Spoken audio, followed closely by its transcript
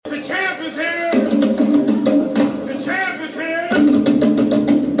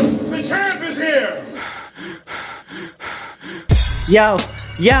Yo,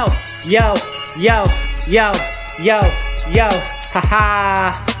 yo, yo, yo, yo, yo, yo,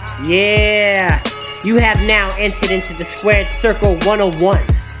 haha, yeah. You have now entered into the Squared Circle 101.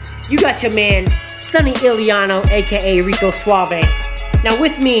 You got your man, Sonny Ill, aka Rico Suave. Now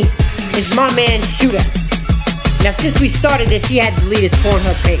with me is my man, Shoota. Now since we started this, he had to delete his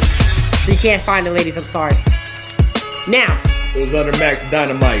Pornhub page. So you can't find the ladies, I'm sorry. Now. It was under Max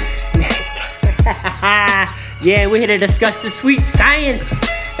Dynamite. Yeah, we're here to discuss the sweet science.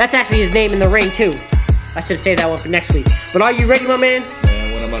 That's actually his name in the ring, too. I should have saved that one for next week. But are you ready, my man?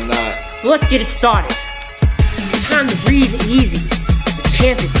 Man, when am I not? So let's get it started. It's time to breathe easy. The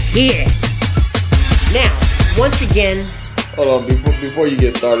champ is here. Now, once again... Hold on, before you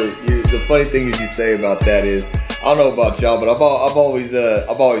get started, the funny thing is you say about that is, I don't know about y'all, but I've always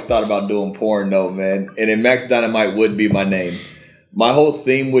thought about doing porn though, man. And then Max Dynamite would be my name. My whole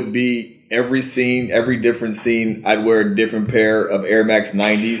theme would be every different scene, I'd wear a different pair of Air Max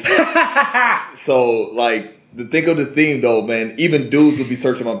 90s. So, like, think of the theme though, man. Even dudes would be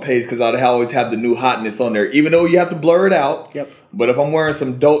searching my page because I'd always have the new hotness on there, even though you have to blur it out. Yep. But if I'm wearing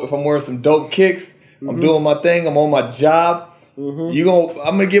some dope kicks, I'm doing my thing, I'm on my job. I'm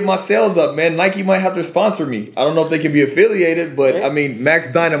gonna get my sales up, man. Nike might have to sponsor me. I don't know if they can be affiliated, but I mean,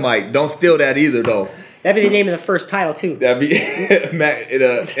 Max Dynamite. Don't steal that either, though. That'd be the name of the first title too. That'd be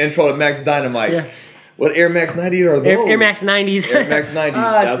intro to Max Dynamite. Yeah. What Air Max 90 are those? Air Max 90s. Air Max 90s.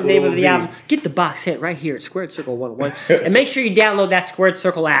 That's the name of the album. Get the box set right here at Squared Circle 101. And make sure you download that Squared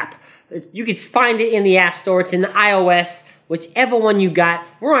Circle app. You can find it in the App Store. It's in the iOS, whichever one you got.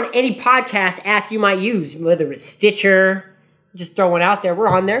 We're on any podcast app you might use, whether it's Stitcher. Just throw one out there. We're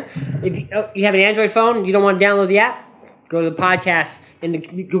on there. If you have an Android phone and you don't want to download the app, go to the podcast in the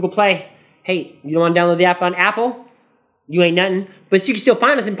Google Play. Hey, you don't want to download the app on Apple? You ain't nothing. But you can still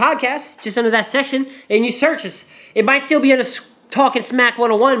find us in podcasts, just under that section, and you search us. It might still be under Talking Smack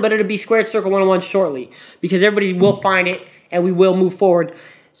 101, but it'll be Squared Circle 101 shortly, because everybody will find it, and we will move forward.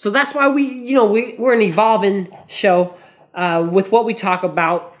 So that's why we're an evolving show with what we talk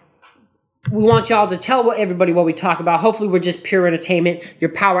about. We want y'all to tell everybody what we talk about. Hopefully we're just pure entertainment,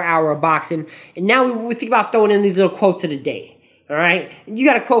 your power hour of boxing. And now we think about throwing in these little quotes of the day. All right? You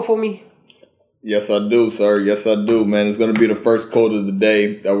got a quote for me? Yes, I do, sir. Yes, I do, man. It's going to be the first quote of the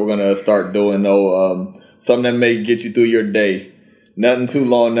day that we're going to start doing, though. Something that may get you through your day. Nothing too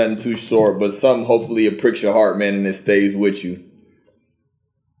long, nothing too short, but something hopefully it pricks your heart, man, and it stays with you.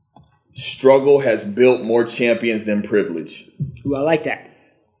 Struggle has built more champions than privilege. Ooh, I like that.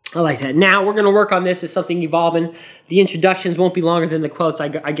 Now, we're going to work on this as something evolving. The introductions won't be longer than the quotes. I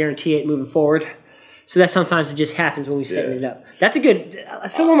guarantee it moving forward. So that sometimes it just happens when we set it up. That's a good...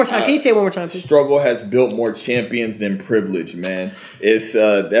 Let's do it one more time. Can you say it one more time, please? Struggle has built more champions than privilege, man. It's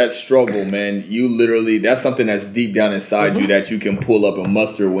that struggle, man. You literally... That's something that's deep down inside you that you can pull up and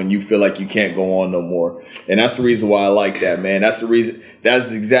muster when you feel like you can't go on no more. And that's the reason why I like that, man. That's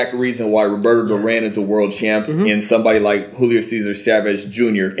the exact reason why Roberto Duran is a world champ and somebody like Julio Cesar Chavez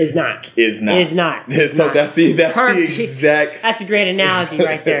Jr. Is not. So that's the exact... That's a great analogy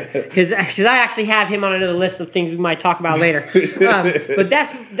right there. Because I actually have him on another list of things we might talk about later. But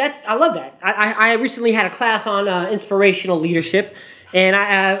that's I love that. I recently had a class on inspirational leadership, and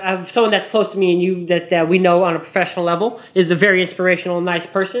I have someone that's close to me and you that we know on a professional level is a very inspirational, nice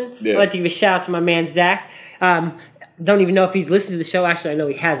person. Yeah. I'd like to give a shout out to my man Zach. Don't even know if he's listened to the show. Actually, I know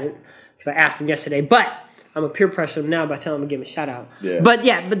he hasn't because I asked him yesterday. But I'm a peer pressure him now by telling him to give him a shout out. Yeah. But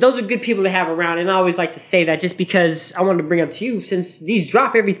those are good people to have around, and I always like to say that just because I wanted to bring up to you, since these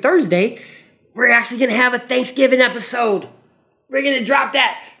drop every Thursday, we're actually going to have a Thanksgiving episode. We're going to drop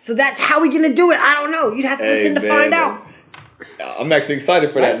that. So that's how we're going to do it. I don't know. You'd have to listen to find out. I'm actually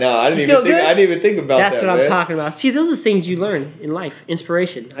excited for that now. I didn't even think about that. That's what I'm talking about. See, those are things you learn in life.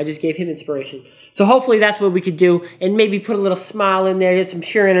 Inspiration. I just gave him inspiration. So hopefully that's what we could do, and maybe put a little smile in there, get some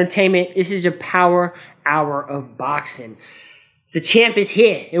pure entertainment. This is your power hour of boxing. The champ is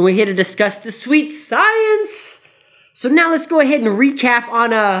here, and we're here to discuss the sweet science. So now let's go ahead and recap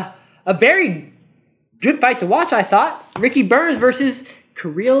on a very good fight to watch, I thought. Ricky Burns versus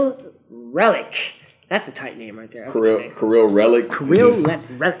Kirill Relic. That's a tight name right there. Kirill Relic. Kirill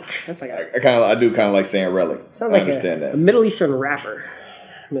Relic. That's like I do kind of like saying Relic. Sounds like a Middle Eastern rapper.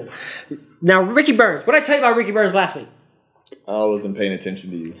 Now, Ricky Burns. What did I tell you about Ricky Burns last week? I wasn't paying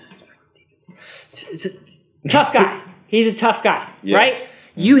attention to you. It's a tough guy. He's a tough guy, right?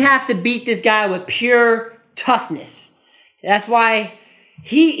 You have to beat this guy with pure toughness. That's why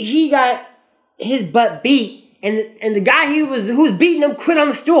he got his butt beat, and the guy who was beating him quit on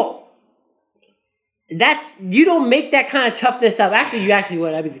the stool. You don't make that kind of toughness up. Actually, you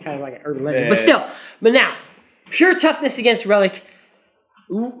would. That'd be kind of like an urban legend. But still. But now, pure toughness against Relic.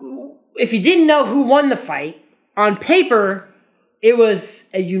 if you didn't know who won the fight, on paper, it was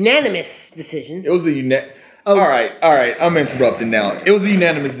a unanimous decision. It was a All right. I'm interrupting now. It was a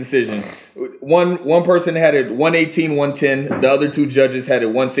unanimous decision. One person had it 118-110. The other two judges had it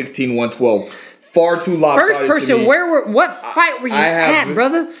 116-112. Far too lopsided. First person, what fight were you at,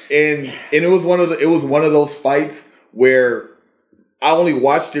 brother? And it was one of those fights where I only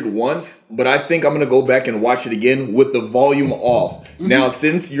watched it once, but I think I'm gonna go back and watch it again with the volume off. Mm-hmm. Now,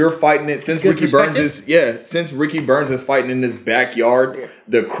 since you're fighting it, since Ricky Burns is fighting in his backyard,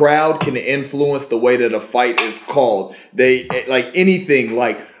 the crowd can influence the way that a fight is called. They like anything.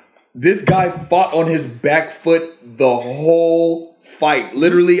 Like this guy fought on his back foot the whole fight.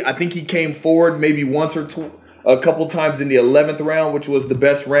 Literally, I think he came forward maybe once or two. A couple times in the 11th round, which was the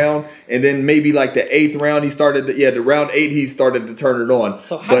best round, and then maybe like the 8th round, the round 8, he started to turn it on.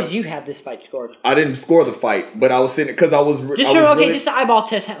 So how did you have this fight scored? I didn't score the fight, but I was sitting because I was just an eyeball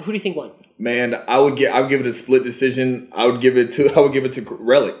test. Who do you think won? Man, I would give it a split decision. I would give it to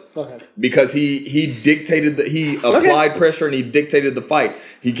Relic. Okay. Because he applied pressure and he dictated the fight.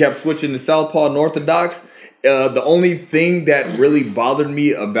 He kept switching to southpaw and orthodox. The only thing that really bothered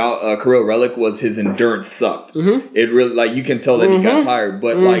me about Kirill Relic was his endurance sucked. Mm-hmm. It really, like, you can tell that he got tired.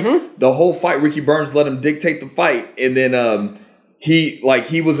 But like the whole fight, Ricky Burns let him dictate the fight, and then he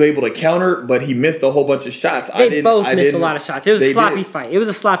was able to counter, but he missed a whole bunch of shots. They both missed a lot of shots. It was a sloppy fight. It was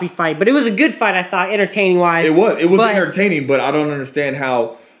a sloppy fight, but it was a good fight. I thought, entertaining wise. It was entertaining, but I don't understand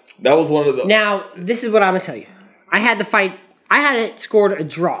how that was one of the. Now this is what I'm gonna tell you. I had the fight. I had it scored a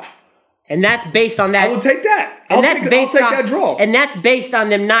draw. And that's based on that. I will take that. I'll take that draw. And that's based on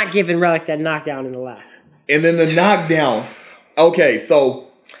them not giving Relic that knockdown in the last. And then the knockdown. Okay, so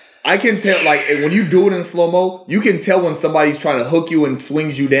I can tell, like, when you do it in slow-mo, you can tell when somebody's trying to hook you and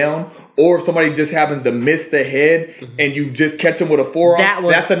swings you down, or if somebody just happens to miss the head and you just catch them with a forearm.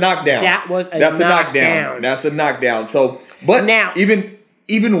 That's a knockdown. That's a knockdown. That's a knockdown. So, but now,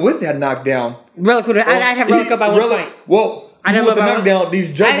 even with that knockdown, Relic would I'd have Relic up by 1 point. Well, I'd have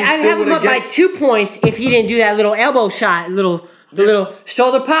him up by 2 points if he didn't do that little elbow shot, the little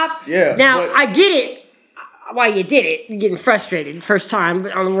shoulder pop. Yeah. Now, I get it. Why you did it. You're getting frustrated first time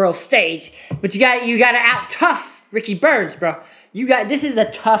on the world stage. But you got to out-tough Ricky Burns, bro. This is a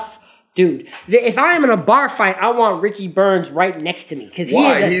tough dude. If I am in a bar fight, I want Ricky Burns right next to me. Because he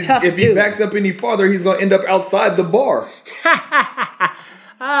is a tough dude. If he backs up any farther, he's going to end up outside the bar.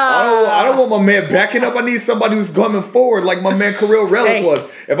 I don't want my man backing up. I need somebody who's coming forward like my man Kirill Relic was.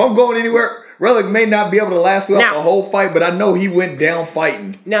 If I'm going anywhere, Relic may not be able to last throughout the whole fight, but I know he went down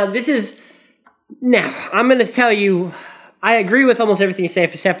fighting. Now, I'm going to tell you, I agree with almost everything you say,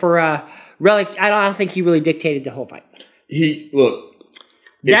 except for Relic. I don't think he really dictated the whole fight.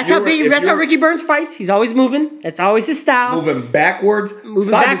 That's how Ricky Burns fights. He's always moving. That's always his style. Moving backwards.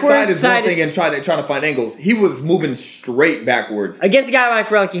 Side to side is one thing and trying to find angles. He was moving straight backwards. Against a guy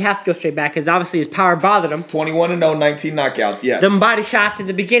like Relic, you have to go straight back because obviously his power bothered him. 21-0, 19 knockouts, yes. Them body shots at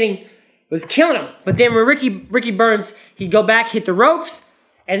the beginning was killing him. But then when Ricky Burns, he'd go back, hit the ropes,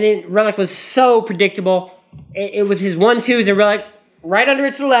 and then Relic was so predictable. It was his 1-2s and Relic right under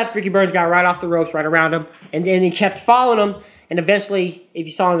it to the left. Ricky Burns got right off the ropes, right around him. And then he kept following him. And eventually, if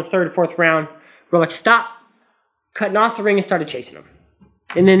you saw in the 3rd or 4th round, Relic stopped, cutting off the ring, and started chasing him.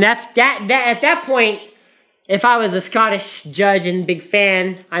 And then at that point, if I was a Scottish judge and big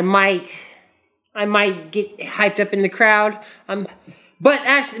fan, I might get hyped up in the crowd. But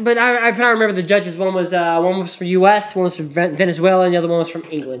I remember the judges. One was from U.S., one was from Venezuela, and the other one was from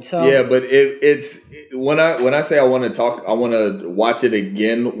England. So yeah, but it's when I say I want to watch it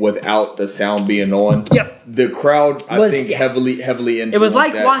again without the sound being on. Yep. The crowd, I think, heavily influenced. It was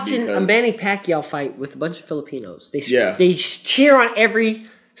like watching a Manny Pacquiao fight with a bunch of Filipinos. They cheer on every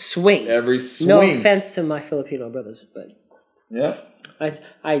swing. No offense to my Filipino brothers, but yeah,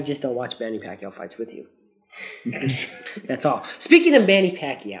 I just don't watch Manny Pacquiao fights with you. That's all. Speaking of Manny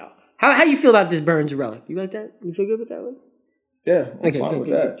Pacquiao, how you feel about this Burns Relic? You like that? You feel good with that one? Yeah, I'm fine with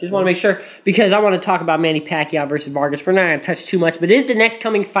that. Just want to make sure, because I want to talk about Manny Pacquiao versus Vargas. We're not going to touch too much, but it is the next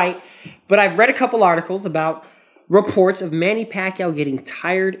coming fight. But I've read a couple articles about reports of Manny Pacquiao getting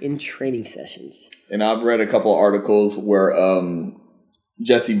tired in training sessions. And I've read a couple articles where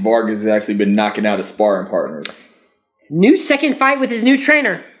Jesse Vargas has actually been knocking out his sparring partners. New second fight with his new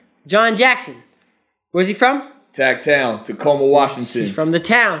trainer, John Jackson. Where's he from? Town, Tacoma, Washington. He's from the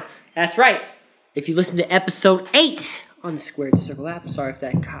town. That's right. If you listen to episode 8 on the Squared Circle app. Sorry if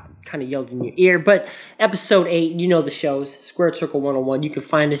that kind of yelled in your ear. But episode 8, you know the shows, Squared Circle 101. You can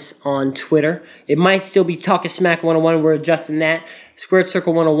find us on Twitter. It might still be Talking Smack 101. We're adjusting that. Squared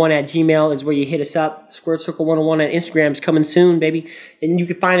Circle 101 at Gmail is where you hit us up. Squared Circle 101 at Instagram is coming soon, baby. And you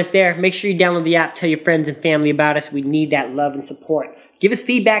can find us there. Make sure you download the app. Tell your friends and family about us. We need that love and support. Give us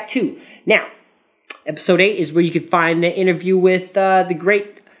feedback, too. Now, episode 8 is where you can find the interview with the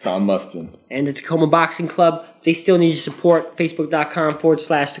great Tom Mustin. And the Tacoma Boxing Club. They still need your support.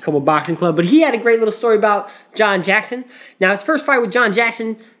 Facebook.com/Tacoma Boxing Club. But he had a great little story about John Jackson. Now, his first fight with John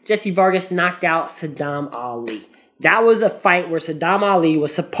Jackson, Jesse Vargas knocked out Saddam Ali. That was a fight where Saddam Ali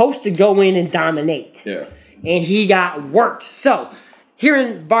was supposed to go in and dominate. Yeah. And he got worked. So,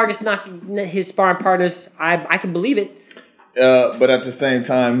 hearing Vargas knock his sparring partners, I can believe it. But at the same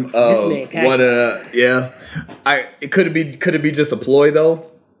time, it could it be just a ploy though?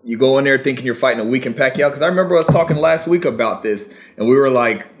 You go in there thinking you're fighting a weakened Pacquiao, because I remember us talking last week about this, and we were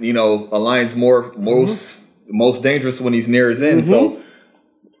like, a lion's most dangerous when he's near his end. So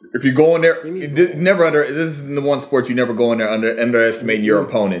if you go in there, this is the one sport you never go in there underestimating your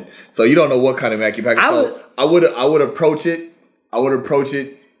opponent. So you don't know what kind of Mackie Pacquiao. I would approach it.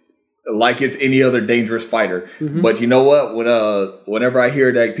 Like it's any other dangerous fighter. But you know what? Whenever I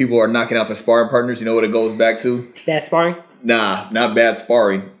hear that people are knocking out their sparring partners, you know what it goes back to? Bad sparring? Nah, not bad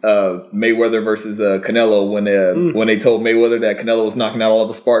sparring. Mayweather versus Canelo, when they told Mayweather that Canelo was knocking out all of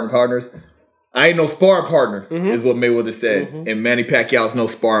the sparring partners. I ain't no sparring partner, is what Mayweather said. And Manny Pacquiao's no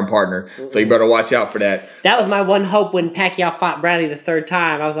sparring partner. So you better watch out for that. That was my one hope when Pacquiao fought Bradley the third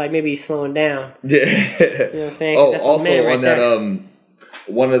time. I was like, maybe he's slowing down. Yeah. You know what I'm saying? That's also on that...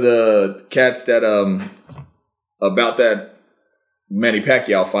 one of the cats that about that Manny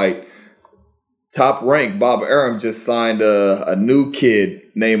Pacquiao fight, Top Rank Bob Arum just signed a new kid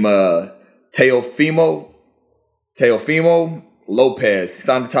named Teofimo Lopez. He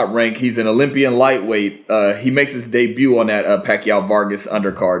signed to Top Rank. He's an Olympian lightweight. He makes his debut on that Pacquiao Vargas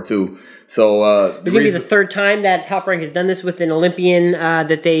undercard too. So this is gonna be the third time that Top Rank has done this with an Olympian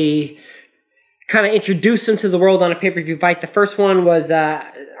that they kind of introduced him to the world on a pay-per-view fight. The first one was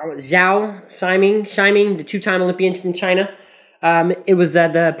Zhao Shiming, the two-time Olympian from China. It was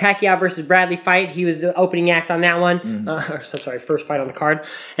the Pacquiao versus Bradley fight. He was the opening act on that one. First fight on the card.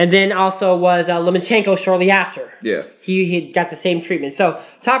 And then also was Lomachenko shortly after. Yeah. He got the same treatment. So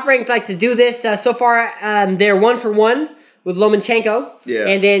Top Rank likes to do this. So far, they're 1-for-1 with Lomachenko. Yeah.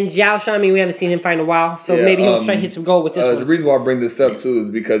 And then Zhao Shiming, we haven't seen him fight in a while. So maybe he'll try to hit some goal with this one. The reason why I bring this up, too,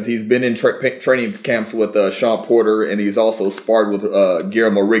 is because he's been in training camps with Sean Porter, and he's also sparred with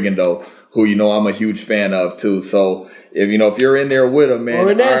Guillermo Rigondeaux, who, I'm a huge fan of, too. So, if you're in there with him,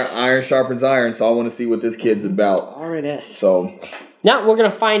 man, iron sharpens iron. So I want to see what this kid's about. RNS. So... Now, we're going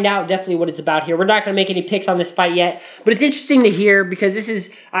to find out definitely what it's about here. We're not going to make any picks on this fight yet, but it's interesting to hear because this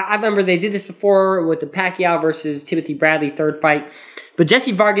is, I remember they did this before with the Pacquiao versus Timothy Bradley third fight, but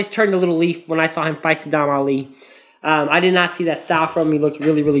Jesse Vargas turned a little leaf when I saw him fight Saddam Ali. I did not see that style from him. He looked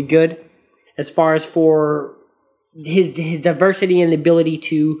really, really good as far as for his diversity and the ability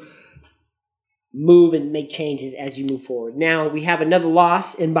to move and make changes as you move forward. Now, we have another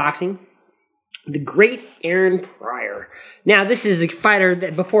loss in boxing. The great Aaron Pryor. Now, this is a fighter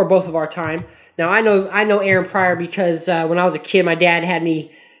that before both of our time. Now, I know Aaron Pryor because when I was a kid, my dad had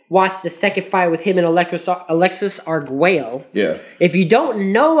me watch the second fight with him and Alexis Arguello. Yeah. If you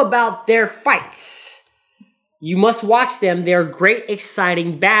don't know about their fights, you must watch them. They're great,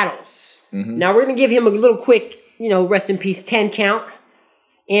 exciting battles. Now, we're going to give him a little quick, rest in peace 10 count.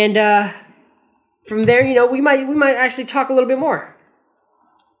 And from there, we might actually talk a little bit more.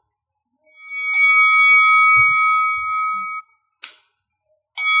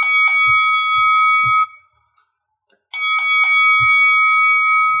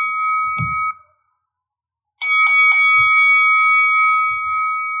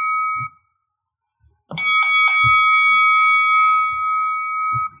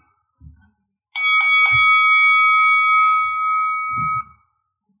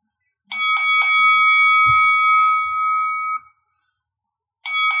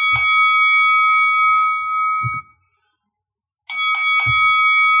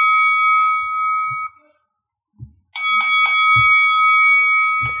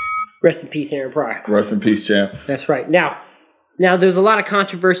 Rest in peace, Aaron Pryor. Rest in peace, champ. That's right. Now there's a lot of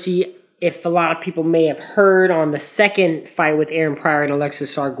controversy, if a lot of people may have heard, on the second fight with Aaron Pryor and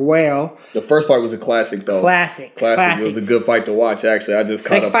Alexis Arguello. The first fight was a classic, though. Classic. It was a good fight to watch, actually. I just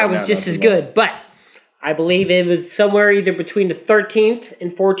caught up on that. Second fight was just as good, but I believe it was somewhere either between the 13th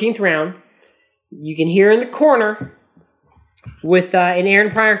and 14th round. You can hear in the corner, with in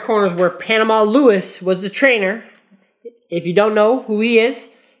Aaron Pryor corners where Panama Lewis was the trainer. If you don't know who he is,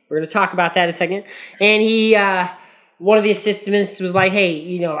 we're going to talk about that in a second. And he, one of the assistants was like, hey,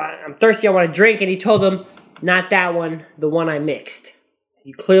 you know, I'm thirsty, I want to drink. And he told them, not that one, the one I mixed.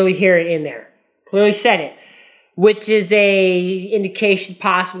 You clearly hear it in there. Clearly said it. Which is a indication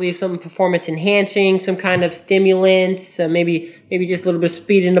possibly of some performance enhancing, some kind of stimulant, maybe just a little bit of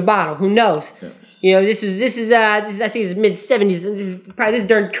speed in the bottle. Who knows? Yeah. You know, this is I think it's mid 70s. This is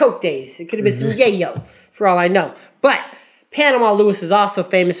during Coke days. It could have been some yayo, for all I know. But Panama Lewis is also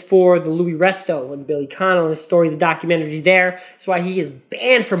famous for the Louis Resto and Billy Connell and the story, the documentary there. That's why he is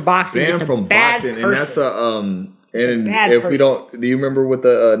banned from boxing. Banned from boxing, person. and that's and if we don't, do you remember what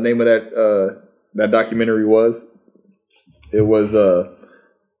the name of that documentary was? It was Death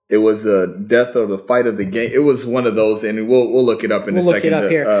or the Fight of the Game. It was one of those, and we'll look it up in a second. We'll look it up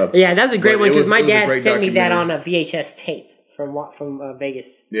here. Yeah, that was a great one because my dad sent me that on a VHS tape from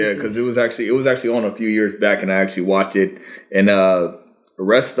Vegas. Yeah, because it was actually on a few years back, and I actually watched it. And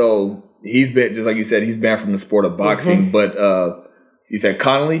Resto, he's been, just like you said, he's banned from the sport of boxing. But you said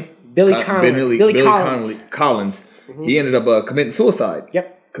Billy Collins. Mm-hmm. He ended up committing suicide.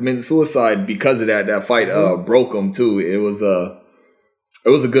 Yep. Committing suicide because of that fight. Broke him too. It was a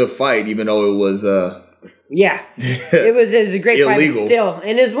good fight, even though it was it was a great illegal fight still.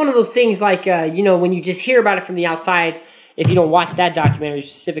 And it was one of those things like you know, when you just hear about it from the outside, if you don't watch that documentary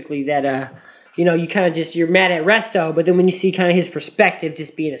specifically, that you know, you kind of just, you're mad at Resto, but then when you see kind of his perspective,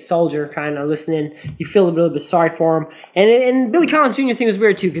 just being a soldier, kind of listening, you feel a little bit sorry for him. And Billy Collins Jr. thing was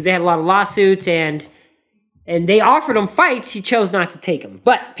weird too, because they had a lot of lawsuits and they offered him fights. He chose not to take them.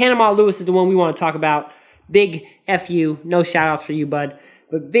 But Panama Lewis is the one we want to talk about. Big F you. No shout-outs for you, bud.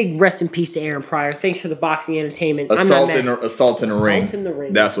 But big rest in peace to Aaron Pryor. Thanks for the boxing entertainment. Assault in the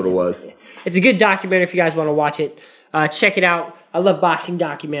ring. That's what it was. It's a good documentary if you guys want to watch it. Check it out. I love boxing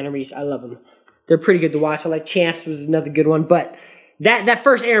documentaries. I love them. They're pretty good to watch. I like Champs was another good one. But that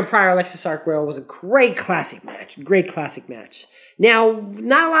first Aaron Pryor, Alexis Arguello was a great classic match. Great classic match. Now,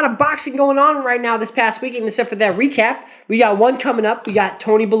 not a lot of boxing going on right now this past weekend, except for that recap. We got one coming up. We got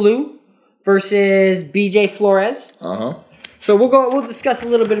Tony Bellew versus BJ Flores. So we'll discuss a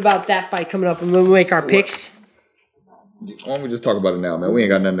little bit about that fight coming up, and we'll make our picks. Why don't we just talk about it now, man? We ain't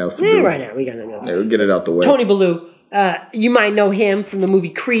got nothing else to do. Right now, we got nothing else. Yeah, we'll get it out the way. Tony Bellew. You might know him from the movie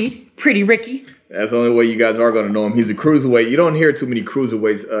Creed. Pretty Ricky. That's the only way you guys are going to know him. He's a cruiserweight. You don't hear too many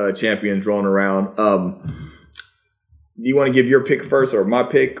cruiserweight champions drawn around. Do you want to give your pick first, or my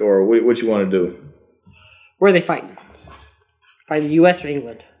pick, or what you want to do? Where are they fighting? Fighting the U.S. or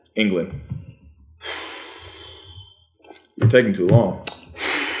England? England. You're taking too long.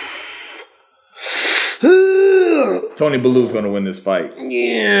 Tony Bellew's going to win this fight.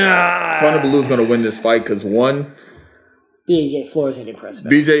 Yeah. Tony Bellew's going to win this fight because, one, BJ Flores ain't impressive.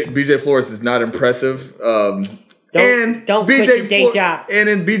 BJ Flores is not impressive. Don't quit your day job. And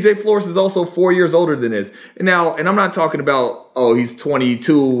then BJ Flores is also 4 years older than this. And I'm not talking about, he's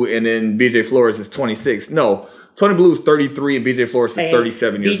 22 and then BJ Flores is 26. No, Tony Bellew is 33 and BJ Flores is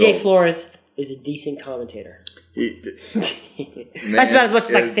 37 years old. BJ Flores is a decent commentator. Man, that's about as much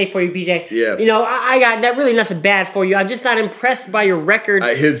as I can say for you, BJ. Yeah. You know, I got really nothing bad for you. I'm just not impressed by your record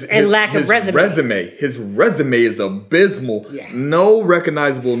and lack of resume. His resume is abysmal. Yeah. No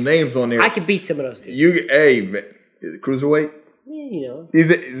recognizable names on there. I could beat some of those dudes. Man, cruiserweight? Yeah, you know.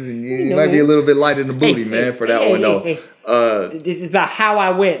 He might be a little bit light in the booty, for that one, though. This is about how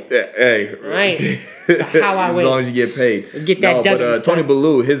I win. Right. How I win. As long as you get paid. Get that done. But Tony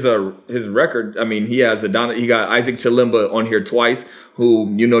Bellew, his record, he got Isaac Chilemba on here twice,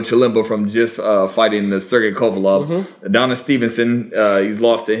 who, you know Chilemba from just fighting Sergey Kovalev. Mm-hmm. Adonis Stevenson, he's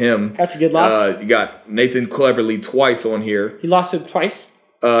lost to him. That's a good loss. You got Nathan Cleverly twice on here. He lost to him twice?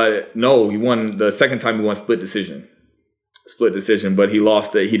 No, he won the second time. He won split decision, but he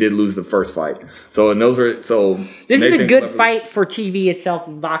lost. He did lose the first fight. So this is a good fight for TV itself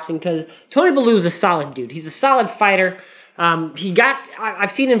in boxing because Tony Bellew is a solid dude. He's a solid fighter.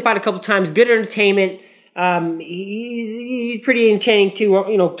 I've seen him fight a couple times. Good entertainment. He's pretty entertaining too.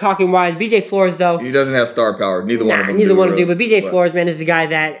 You know, talking wise. BJ Flores though, he doesn't have star power. Neither one of them do. But BJ Flores, man, is a guy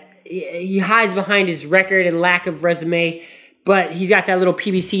that he hides behind his record and lack of resume. But he's got that little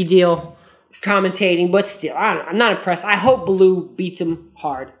PBC deal commentating. But still, I'm not impressed. I hope Bellew beats him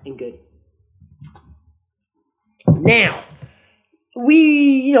hard and good. Now,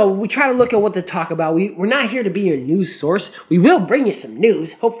 we try to look at what to talk about. We're not here to be your news source. We will bring you some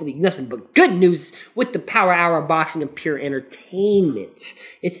news. Hopefully nothing but good news with the Power Hour of Boxing and Pure Entertainment.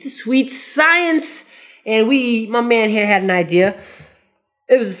 It's the sweet science. And my man here had an idea.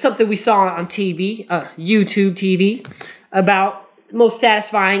 It was something we saw on TV, YouTube TV, about most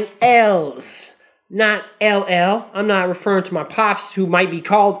satisfying L's. not LL. I'm not referring to my pops who might be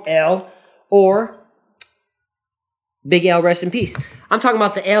called L or Big L, rest in peace. I'm talking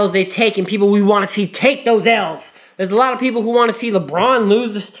about the L's they take and people we want to see take those L's. There's a lot of people who want to see LeBron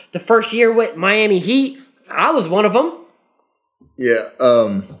lose the first year with Miami Heat. I was one of them. Yeah.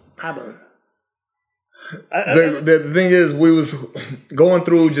 How about The thing is, we was going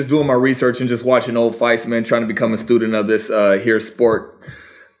through just doing my research and just watching old fights, man, trying to become a student of this here sport.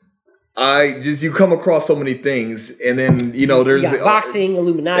 You come across so many things, and then there's boxing,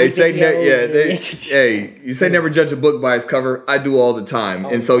 Illuminati. They say you say never judge a book by its cover. I do all the time,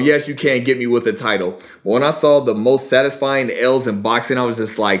 and so yes, you can't get me with a title. But when I saw the most satisfying L's in boxing, I was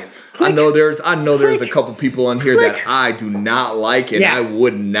just like, I know there's a couple people on here that I do not like, and I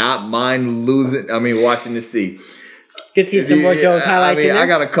would not mind watching to see. Could see some more Joe's highlights. I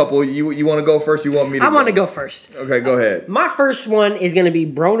got a couple. You want to go first? You want me to? I want to go first. Okay, go ahead. My first one is going to be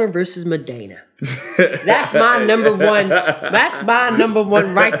Broner versus Medina. That's my number one. That's my number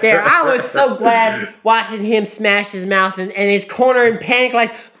one right there. I was so glad watching him smash his mouth and his corner in panic,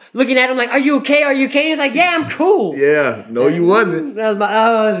 like looking at him like, "Are you okay? Are you okay?" And he's like, "Yeah, I'm cool." Yeah, no, you wasn't. It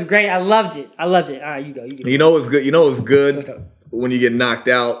was great. I loved it. All right, you go. You know what's good? You know what's good when you get knocked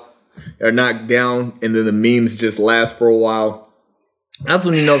out or knocked down, and then the memes just last for a while. That's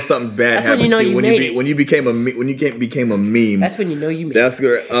when you know something bad happened to you. When you became a meme. That's when you know you made it. That's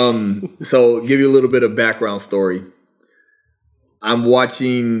good. So give you a little bit of background story. I'm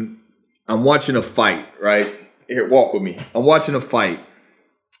watching a fight, right? Here, walk with me. I'm watching a fight.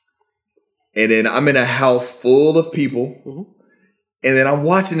 And then I'm in a house full of people. Mm-hmm. And then I'm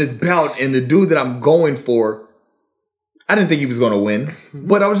watching this bout, and the dude that I'm going for, I didn't think he was going to win,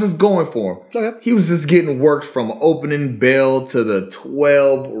 but I was just going for him. Okay. He was just getting worked from opening bell to the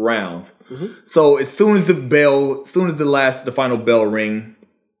 12 rounds. Mm-hmm. So as soon as the final bell ring,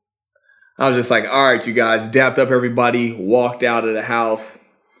 I was just like, all right, you guys, dapped up everybody, walked out of the house.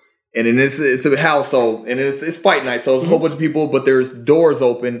 And then it's a house, it's fight night, so it's a whole bunch of people, but there's doors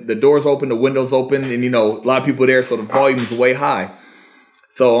open. The doors open, the windows open, and a lot of people there, so the volume's way high.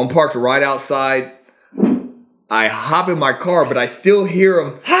 So I'm parked right outside. I hop in my car, but I still hear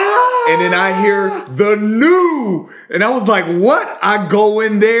him. And then I hear the new. And I was like, what? I go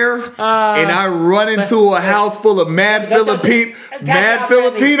in there and I run into a house full of mad Filipinos.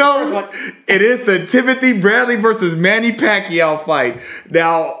 And it's the Timothy Bradley versus Manny Pacquiao fight.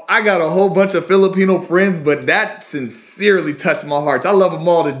 Now, I got a whole bunch of Filipino friends, but that sincerely touched my heart. I love them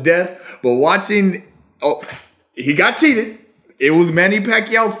all to death. But he got cheated. It was Manny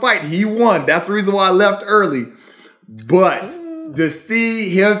Pacquiao's fight. He won. That's the reason why I left early. But to see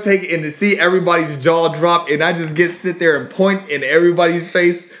him take and to see everybody's jaw drop, and I just sit there and point in everybody's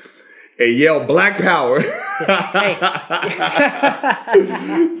face and yell Black Power.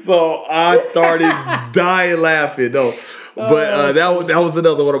 So I started dying laughing. No, but that was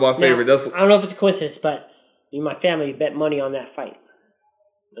another one of my favorites. I don't know if it's a coincidence, but me and my family bet money on that fight.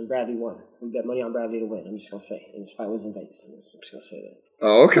 And Bradley won. We bet money on Bradley to win. I'm just going to say. And this fight was in Vegas. I'm just going to say that.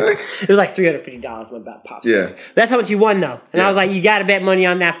 Oh, okay. It was like $350 my bet pops. Yeah. That's how much you won, though. And I was like, you got to bet money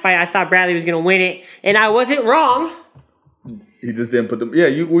on that fight. I thought Bradley was going to win it. And I wasn't wrong. He just didn't put them. Yeah,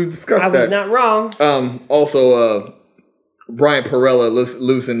 we discussed that. I was not wrong. Also, Brian Perella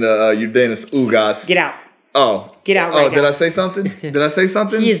loosened Udenis Ugas. Get out. Oh. Get out right now. Did I say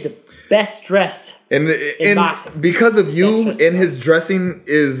something? He is the best dressed. In boxing. Because of you and his dressing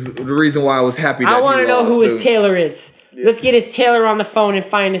is the reason why I was happy that I want to know who his tailor is. Yeah. Let's get his tailor on the phone and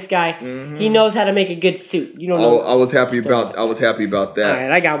find this guy. Mm-hmm. He knows how to make a good suit. You don't know. I was happy about that. All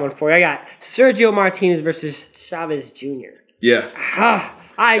right, I got one for you. I got Sergio Martinez versus Chavez Jr. Yeah.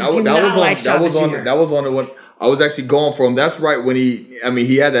 That was on the one. I was actually going for him. That's right when he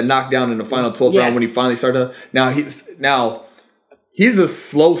had that knockdown in the final 12th round when he finally started. Now he's a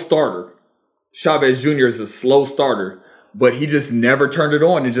slow starter. Chavez Jr. is a slow starter, but he just never turned it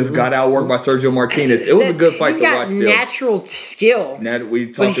on and just got outworked by Sergio Martinez. It was a good fight to watch. Still, natural skill.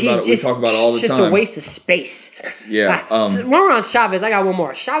 We talk about it all the time. Just a waste of space. Yeah. So when we're on Chavez, I got one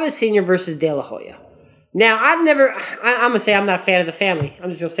more. Chavez Sr. versus De La Hoya. Now, I'm gonna say I'm not a fan of the family. I'm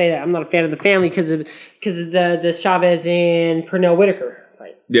just gonna say that I'm not a fan of the family because of the Chavez and Pernell Whitaker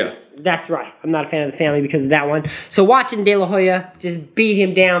fight. Yeah. That's right. I'm not a fan of the family because of that one. So watching De La Hoya just beat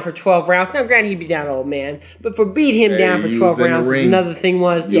him down for 12 rounds. Now, granted, he'd be down, old man. But for beat him down for 12 rounds, another thing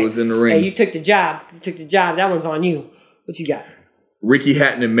was... He was in the ring. Hey, you took the job. That one's on you. What you got? Ricky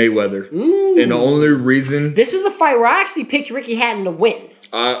Hatton and Mayweather. And the only reason... This was a fight where I actually picked Ricky Hatton to win.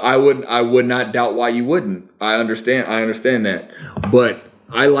 I would not doubt why you wouldn't. I understand that. But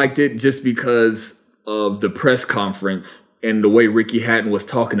I liked it just because of the press conference and the way Ricky Hatton was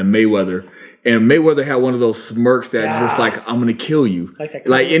talking to Mayweather. And Mayweather had one of those smirks that just like, I'm gonna kill you. Like that.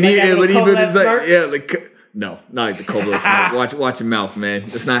 No, not like the Kovalev smirk. Watch your mouth,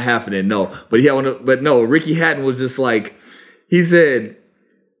 man. It's not happening. No, but Ricky Hatton was just like, he said,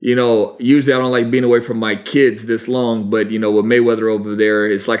 usually I don't like being away from my kids this long, but with Mayweather over there,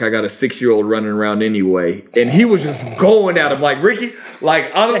 it's like I got a 6-year-old running around anyway. And he was just going at him like, Ricky,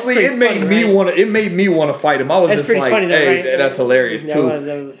 like honestly, it made me want to fight him. I was just like, funny, hey, right? That's hilarious too.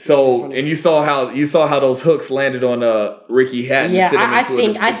 That was so, and you saw how those hooks landed on Ricky Hatton. Yeah, I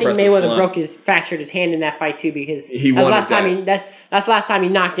think Mayweather fractured his hand in that fight too, because that's the last time he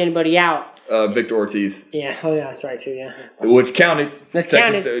knocked anybody out. Victor Ortiz. Yeah, that's right too. Yeah, which counted.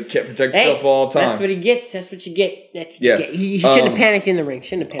 Protect yourself all the time. That's what he gets. That's what you get. He shouldn't have panicked in the ring.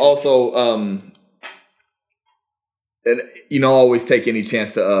 Also, and I always take any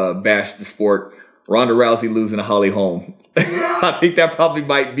chance to bash the sport. Ronda Rousey losing to Holly Holm. I think that probably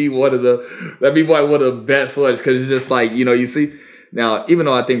might be one of the best ones, because it's just like you see now. Even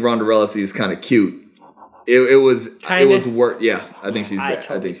though I think Ronda Rousey is kind of cute. It was worth. Yeah, I think she's bad.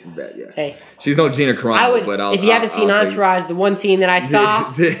 I think she's bad. Yeah. Hey, she's no Gina Carano, but if you haven't seen Entourage, the one scene that I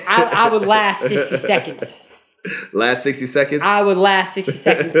saw, I would last 60 seconds. Last 60 seconds? I would last 60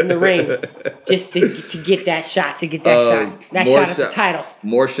 seconds in the ring just to get that shot, shot at the title.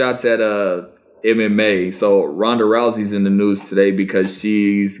 More shots at MMA. So Ronda Rousey's in the news today because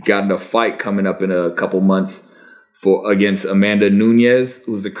she's gotten a fight coming up in a couple months against Amanda Nunes,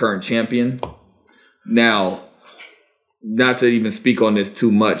 who's the current champion. Now, not to even speak on this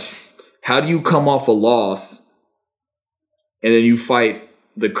too much, how do you come off a loss and then you fight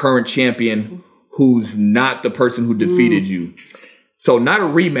the current champion who's not the person who defeated you? So not a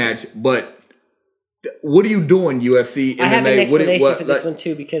rematch, but what are you doing, UFC, MMA? I have an explanation for this one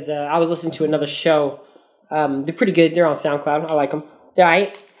too, because I was listening to another show. They're pretty good. They're on SoundCloud. I like them. They're all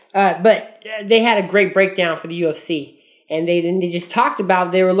right. But they had a great breakdown for the UFC. And they just talked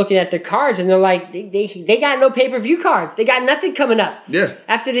about, they were looking at their cards and they're like, they got no pay-per-view cards. They got nothing coming up. Yeah.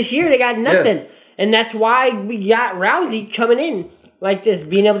 After this year, they got nothing. Yeah. And that's why we got Rousey coming in like this,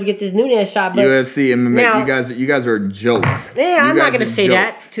 being able to get this Nunes shot. But UFC, MMA, now, you guys are a joke. Yeah, I'm not going to say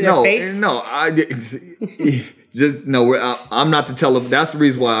that to their face. No, I'm not to tell them. That's the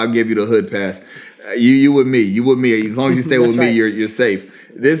reason why I'll give you the hood pass. You with me. As long as you stay with me, you're safe.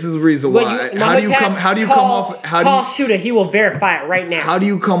 This is the reason why. How do you come off? Call Shoota. He will verify it right now. How do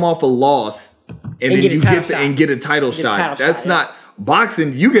you come off a loss and then you get a title shot? That's not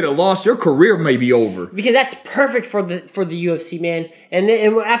boxing. You get a loss, your career may be over. Because that's perfect for the UFC, man. And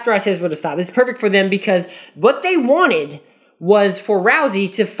after I say this, we'll stop. It's perfect for them because what they wanted was for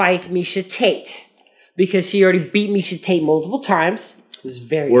Rousey to fight Miesha Tate, because she already beat Miesha Tate multiple times. It was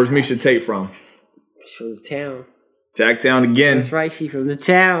very. Where's Miesha Tate from? She's from the town. Tacktown again. That's right, she's from the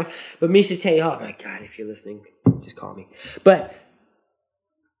town. But Miesha Tate, oh my God, if you're listening, just call me. But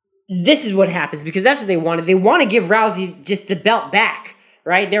this is what happens, because that's what they wanted. They want to give Rousey just the belt back,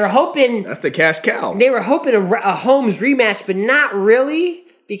 right? They were hoping... That's the cash cow. They were hoping a Holmes rematch, but not really,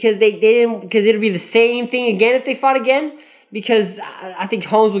 because they didn't, because it'll be the same thing again if they fought again. Because I think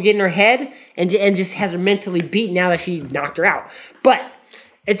Holmes will get in her head and just has her mentally beat now that she knocked her out. But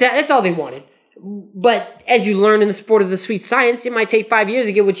that's all they wanted. But as you learn in the sport of the sweet science, it might take 5 years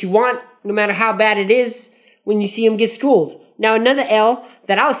to get what you want, no matter how bad it is, when you see him get schooled. Now, another L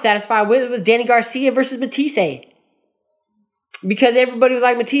that I was satisfied with was Danny Garcia versus Matisse. Because everybody was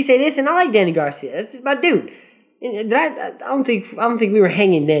like, Matisse this, and I like Danny Garcia. That's just my dude. And I don't think we were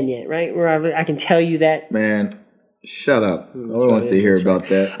hanging then yet, right? Where I can tell you that. Man, shut up. No one wants to hear about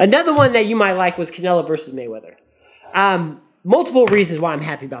that. Another one that you might like was Canelo versus Mayweather. Multiple reasons why I'm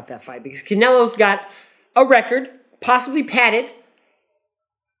happy about that fight. Because Canelo's got a record, possibly padded.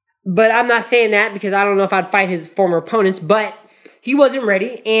 But I'm not saying that because I don't know if I'd fight his former opponents. But he wasn't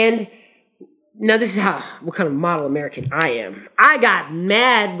ready. And now this is what kind of model American I am. I got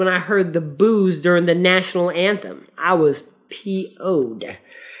mad when I heard the boos during the national anthem. I was PO'd.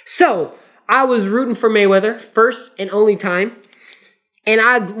 So I was rooting for Mayweather, first and only time. And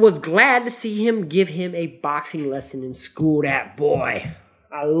I was glad to see him give him a boxing lesson and school that boy.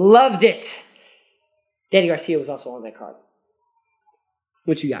 I loved it. Danny Garcia was also on that card.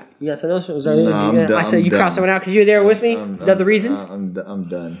 What you got? You got something else? I said you crossed someone out because you were there with me? Is that the reasons? I'm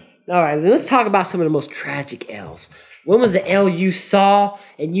done. All right, let's talk about some of the most tragic L's. When was the L you saw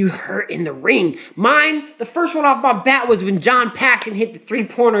and you hurt in the ring? Mine, the first one off my bat was when John Paxson hit the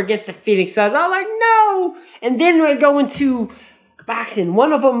three-pointer against the Phoenix Suns. I was like, no! And then we go into... boxing.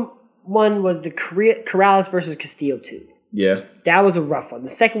 One was the Corrales versus Castillo 2. Yeah. That was a rough one. The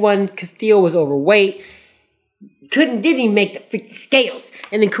second one, Castillo was overweight. didn't even make the scales.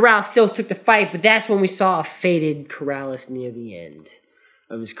 And then Corrales still took the fight, but that's when we saw a faded Corrales near the end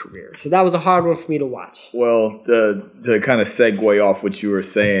of his career. So that was a hard one for me to watch. Well, to kind of segue off what you were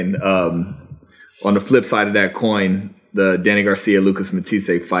saying, on the flip side of that coin, the Danny Garcia-Lucas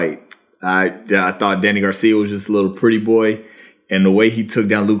Matisse fight, I thought Danny Garcia was just a little pretty boy. And the way he took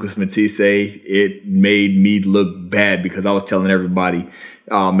down Lucas Matisse, it made me look bad because I was telling everybody,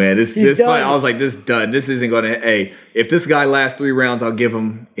 oh man, this fight, I was like, this done. This isn't going to, hey, if this guy lasts 3 rounds, I'll give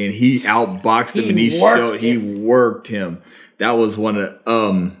him. And he outboxed him he worked him. That was one of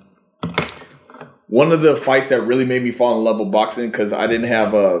the fights that really made me fall in love with boxing because I didn't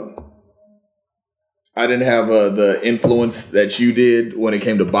have the influence that you did when it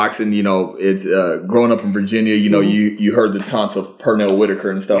came to boxing. You know, it's growing up in Virginia, you know, you heard the taunts of Pernell Whitaker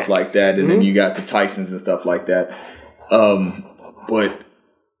and stuff like that. And then you got the Tysons and stuff like that. But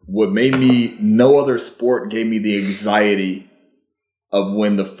what made me, no other sport gave me the anxiety of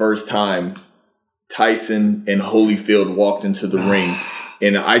when the first time Tyson and Holyfield walked into the ring.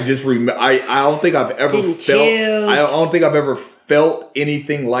 And I just remember, I don't think I've ever felt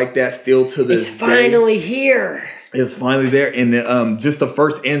anything like that still to this day. It's finally here. It's finally there. And just the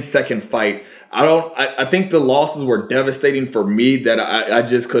first and second fight, I think the losses were devastating for me that I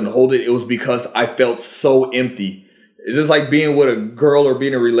just couldn't hold it. It was because I felt so empty. It's just like being with a girl or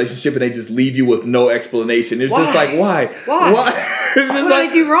being in a relationship and they just leave you with no explanation. It's just like, why? What did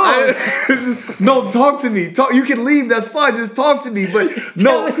I do wrong? No, talk to me. You can leave. That's fine. Just talk to me. But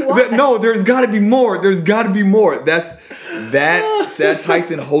no, there's got to be more. There's got to be more. That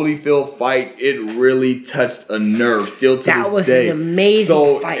Tyson Holyfield fight, it really touched a nerve still to this day. That was an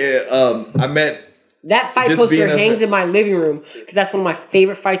amazing fight. I met... That fight poster hangs in my living room because that's one of my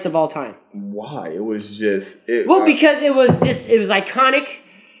favorite fights of all time. Why? It was just... because it was iconic.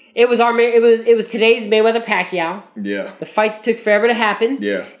 It was today's Mayweather Pacquiao. Yeah. The fight took forever to happen.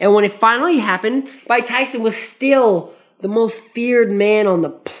 Yeah. And when it finally happened, Mike Tyson was still the most feared man on the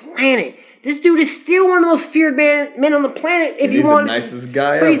planet. This dude is still one of the most feared men on the planet. He's the nicest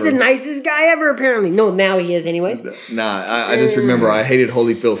guy ever. He's the nicest guy ever, apparently. No, now he is anyways. Nah, I just remember I hated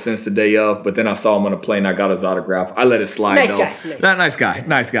Holyfield since the day of, but then I saw him on a plane. I got his autograph. I let it slide, though. Nice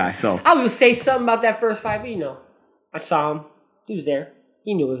guy. So I was going to say something about that first fight, but I saw him. He was there.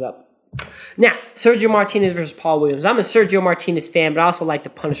 He knew it was up. Now, Sergio Martinez versus Paul Williams. I'm a Sergio Martinez fan, but I also like the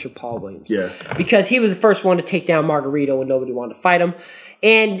Punisher Paul Williams. Yeah. Because he was the first one to take down Margarito when nobody wanted to fight him.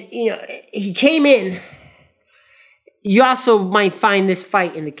 And, he came in. You also might find this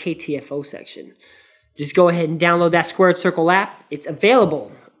fight in the KTFO section. Just go ahead and download that Squared Circle app. It's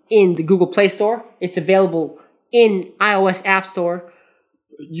available in the Google Play Store. It's available in iOS App Store.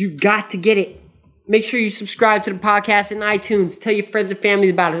 You got to get it. Make sure you subscribe to the podcast in iTunes. Tell your friends and family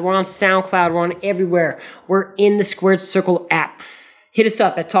about it. We're on SoundCloud. We're on everywhere. We're in the Squared Circle app. Hit us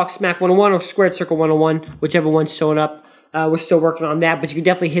up at Talk Smack 101 or Squared Circle 101, whichever one's showing up. We're still working on that, but you can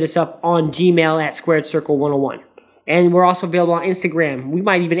definitely hit us up on Gmail at Squared Circle 101. And we're also available on Instagram. We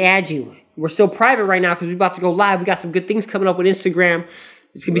might even add you. We're still private right now because we're about to go live. We got some good things coming up with Instagram.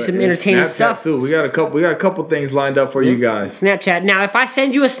 There's gonna be some entertaining Snapchat stuff too. We got a couple things lined up for you guys. Snapchat. Now, if I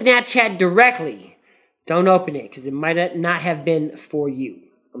send you a Snapchat directly, don't open it because it might not have been for you.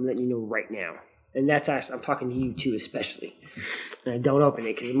 I'm letting you know right now. And that's actually, I'm talking to you too, especially. And don't open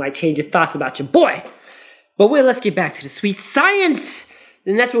it because it might change your thoughts about your boy. But let's get back to the sweet science.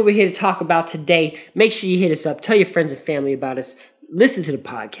 And that's what we're here to talk about today. Make sure you hit us up. Tell your friends and family about us. Listen to the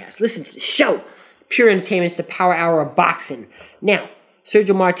podcast. Listen to the show. Pure entertainment is the power hour of boxing. Now,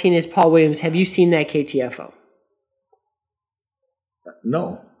 Sergio Martinez, Paul Williams, have you seen that KTFO?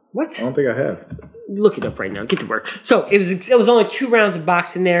 No. What? I don't think I have. Look it up right now. Get to work. So it was only 2 rounds of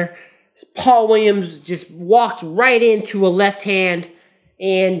boxing there. Paul Williams just walked right into a left hand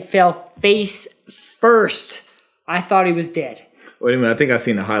and fell face first. I thought he was dead. Wait a minute. I think I've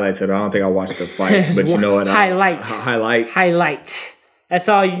seen the highlights of it. I don't think I watched the fight. But you know what? Highlight. That's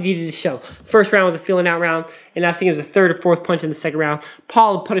all you needed to show. First round was a feeling out round. And I think it was the 3rd or 4th punch in the second round.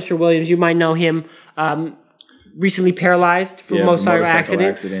 Paul Punisher Williams, you might know him. Recently paralyzed from a motorcycle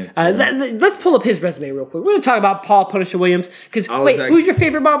accident. Let's pull up his resume real quick. We're going to talk about Paul Punisher Williams. Because, who's your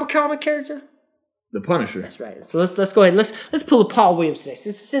favorite Marvel comic character? The Punisher. That's right. So let's go ahead and let's pull up Paul Williams today.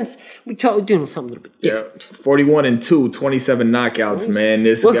 Since we're doing something a little bit different. 41-2, 27 knockouts, man.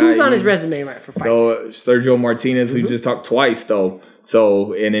 This guy. Who's on his resume right for fights? So Sergio Martinez, we just talked twice though.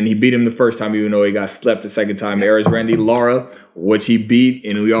 So, and then he beat him the first time, even though he got slept the second time. Aris Randy Lara, which he beat,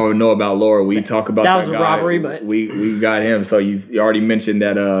 and we all know about Lara. We talk about that. That was a robbery, but we got him. So you already mentioned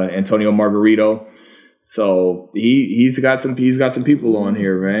that Antonio Margarito. So he's got some people on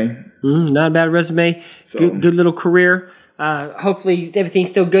here, man. Not a bad resume. So, good little career. Hopefully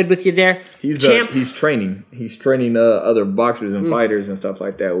everything's still good with you there. He's training. He's training other boxers and fighters and stuff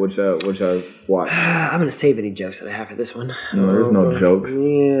like that, which I watch. I'm gonna save any jokes that I have for this one. No, there's no jokes. Yeah,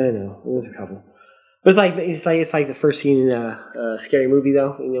 I know. There's a couple. But it's like the first scene in a scary movie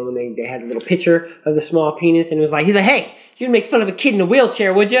though. You know, when they had a little picture of the small penis, and it was like he's like, "Hey, you'd make fun of a kid in a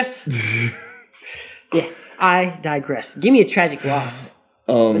wheelchair, would you?" Yeah, I digress. Give me a tragic loss.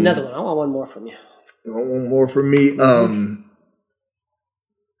 Another one. I want one more from you. One more from me.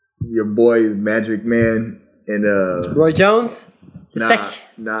 Your boy Magic Man and Roy Jones.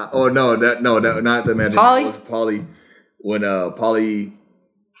 Oh no, not the Magic Man. It was Paulie when Paulie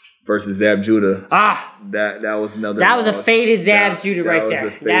versus Zab Judah. That was another. That was a faded Zab Judah right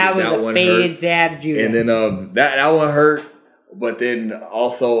there. That was a faded Zab Judah. And then that one hurt, but then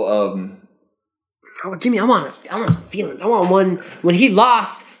also I want some feelings. I want one when he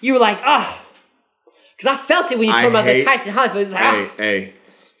lost. You were like, because I felt it when you told me about that Tyson Holyfield. It was like, hey.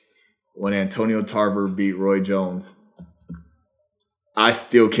 When Antonio Tarver beat Roy Jones, I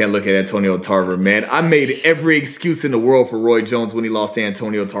still can't look at Antonio Tarver, man. I made every excuse in the world for Roy Jones when he lost to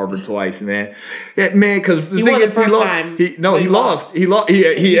Antonio Tarver twice, man. Yeah, man, because the thing is, he lost.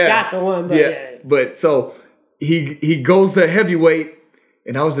 He got the one, but But so he goes to heavyweight.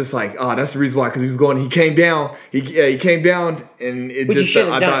 And I was just like, that's the reason why, because he came down. He came down, and it just.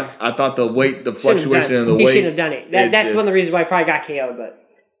 I thought the weight, the fluctuation in the weight. He shouldn't have done it. That's one of the reasons why he probably got KO'd.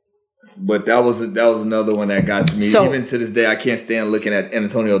 But that was another one that got to me. So, even to this day, I can't stand looking at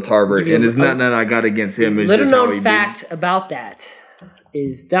Antonio Tarver, and it's not that I got against him. It's little known fact about that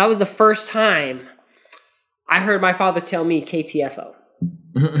is that was the first time I heard my father tell me KTFO.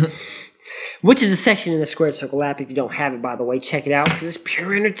 Which is a section in the Squared Circle app. If you don't have it, by the way, check it out because it's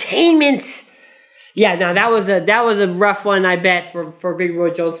pure entertainment. Yeah, no, that was a rough one, I bet, for big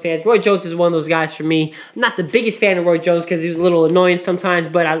Roy Jones fans. Roy Jones is one of those guys for me. I'm not the biggest fan of Roy Jones because he was a little annoying sometimes,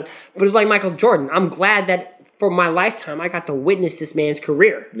 but it was like Michael Jordan. I'm glad that for my lifetime I got to witness this man's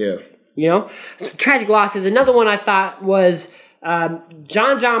career. Yeah. You know? So, tragic losses. Another one I thought was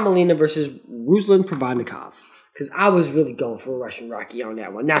John Molina versus Ruslan Provodnikov. Because I was really going for Russian Rocky on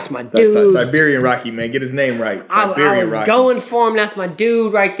that one. That's my dude. That's Siberian Rocky, man. Get his name right. Siberian Rocky. I was going for him. That's my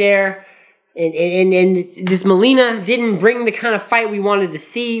dude right there. And this Molina didn't bring the kind of fight we wanted to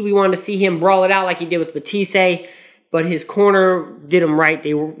see. We wanted to see him brawl it out like he did with Batiste. But his corner did him right.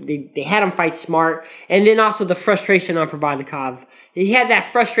 They had him fight smart. And then also the frustration on Provodnikov. He had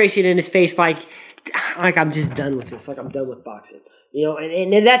that frustration in his face like I'm just done with this. Like I'm done with boxing. You know,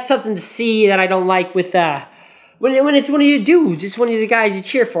 and that's something to see that I don't like with... When it's one of your dudes, it's one of the guys you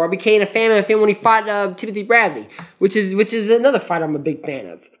cheer for. I became a fan of him when he fought Timothy Bradley, which is another fight I'm a big fan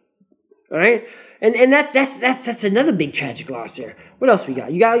of. All right, and that's another big tragic loss there. What else we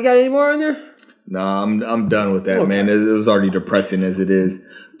got? You got any more in there? No, I'm done with that, man. It was already depressing as it is.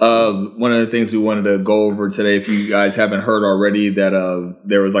 One of the things we wanted to go over today, if you guys haven't heard already, that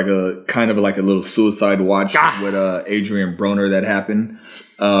there was like a kind of like a little suicide watch with Adrian Broner that happened.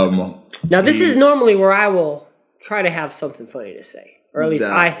 Now this is normally where I will try to have something funny to say. Or at least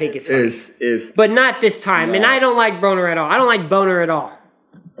I think it's funny. But not this time. No. And I don't like Broner at all. I don't like Boner at all.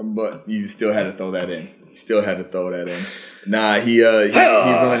 But you still had to throw that in. Nah, he's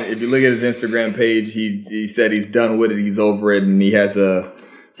on. If you look at his Instagram page, he said he's done with it. He's over it, and he has a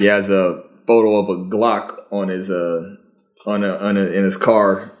photo of a Glock on his in his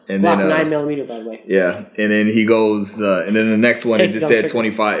car. And Glock then 9mm, by the way. Yeah, and then he goes, and then the next one it just said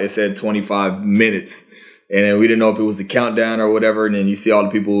 25. It said 25 minutes. And then we didn't know if it was a countdown or whatever. And then you see all the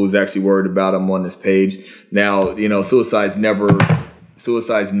people who's actually worried about him on this page. Now, you know, suicide's never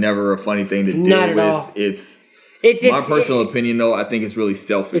a funny thing to deal Not with. At all. It's my personal opinion, though. I think it's really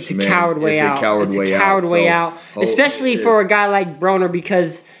selfish. It's a coward way out. It's a coward way out, especially for a guy like Broner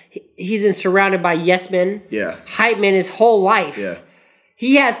because he's been surrounded by yes men, hype men his whole life. Yeah,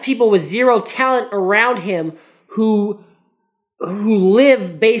 he has people with zero talent around him who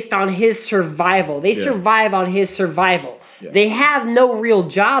live based on his survival. They survive on his survival. Yeah. They have no real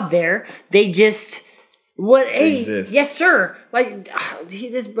job there. They just exist. Yes, sir. Like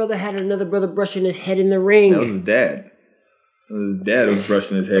this brother had another brother brushing his head in the ring. That was his dad. His dad was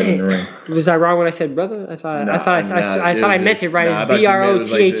brushing his head in the ring. Was I wrong when I said brother? I thought I meant it right. It's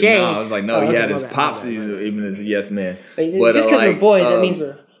BROTHA. I was like, no, he had his pops, even as a yes man. But just because we're boys, that means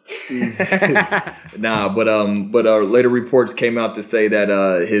we're. But later reports came out to say that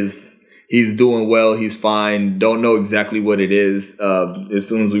he's doing well, he's fine. Don't know exactly what it is. As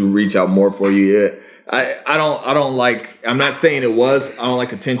soon as we reach out more for you, I don't like. I'm not saying it was. I don't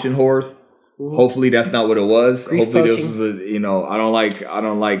like attention whores. Hopefully that's not what it was. Grief Hopefully coaching. this was I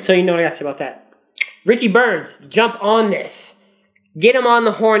don't like. So you know what I got to say about that. Ricky Burns, jump on this. Get him on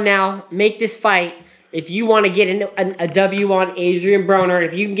the horn now. Make this fight. If you want to get a W on Adrian Broner,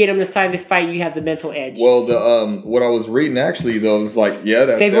 if you can get him to sign this fight, you have the mental edge. Well, what I was reading actually though was like,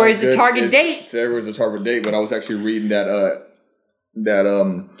 that February's the target date. February's the target date, but I was actually reading that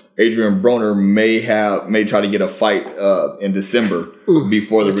Adrian Broner may try to get a fight in December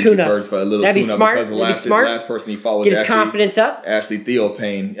before the Ricky Burns fight. A little That'd be tune-up smart. Because the last person he fought was get his confidence up. Ashley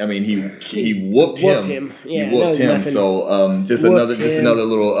Theophane. I mean, he whooped him. Yeah, he whooped him. So just another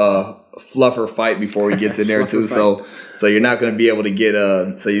little fluffer fight before he gets in there too. So you're not going to be able to get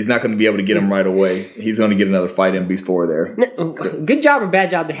he's not going to be able to get him right away. He's going to get another fight in before there. Good job or bad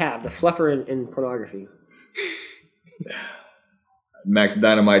job to have the fluffer in pornography. Max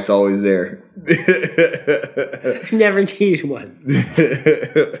Dynamite's always there. Never needed one.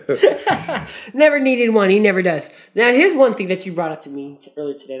 Never needed one. He never does. Now, here's one thing that you brought up to me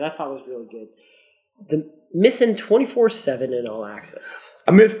earlier today that I thought was really good. The missing 24/7 in All Access.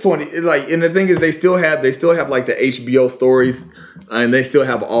 I miss 20. And the thing is, they still have like the HBO stories, and they still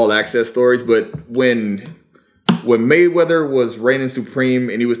have All Access stories. But when Mayweather was reigning supreme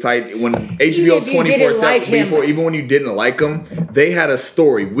and he was tight, when HBO 24/7, even when you didn't like him, they had a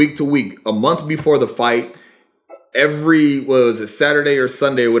story week to week, a month before the fight. Every Saturday or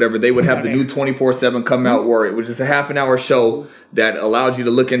Sunday or whatever, they would have the new 24/7 come out where it was just a half an hour show that allowed you to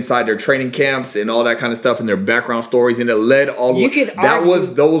look inside their training camps and all that kind of stuff and their background stories, and it led all. You could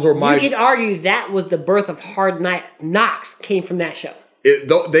argue that was the birth of Hard Knocks came from that show.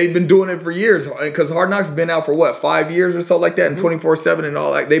 They've been doing it for years because Hard Knocks been out for 5 years or so like that, and 24/7 and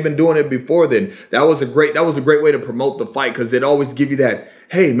all that. They've been doing it before then. That was a great way to promote the fight because it always give you that,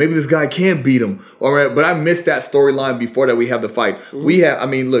 hey, maybe this guy can beat him. But I missed that storyline before that we have the fight.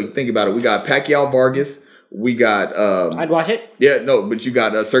 Look, think about it. We got Pacquiao Vargas. We got. I'd watch it. Yeah, no, but you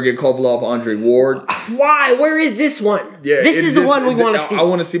got Sergey Kovalev, Andre Ward. Why? Where is this one? Yeah, this is the one we want to see. I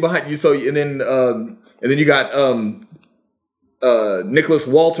want to see behind you. So and then you got. Nicholas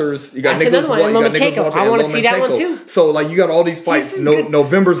Walters. You got Nicholas Walters. I want to see that one too. So you got all these fights.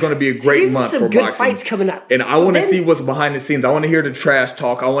 November's going to be a great month for boxing. Good fights coming up. And I want to see what's behind the scenes. I want to hear the trash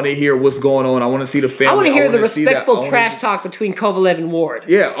talk. I want to hear what's going on. I want to see the family. I want to hear the respectful trash talk between Kovalev and Ward.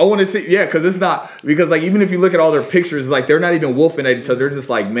 Yeah, I want to see. Yeah, because it's not even if you look at all their pictures, they're not even wolfing at each other. They're just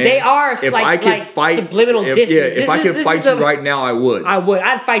man. They are. If I could fight, subliminal distance. Yeah, if I could fight you right now, I would.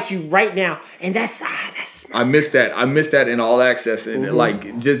 I'd fight you right now, and that's. I missed that. I missed that in All Access, and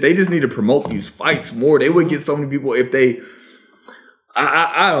they just need to promote these fights more. They would get so many people if they.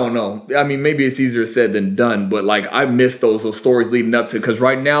 I don't know. I mean, maybe it's easier said than done, but I missed those stories leading up to because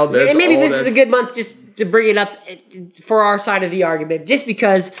right now and maybe this is a good month just to bring it up for our side of the argument, just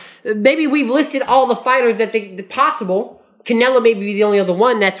because maybe we've listed all the fighters that possible. Canelo may be the only other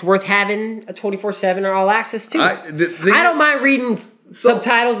one that's worth having a 24/7 or All Access to. I don't mind reading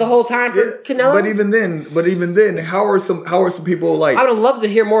subtitles the whole time for Canelo. But even then, how are some people I would have loved to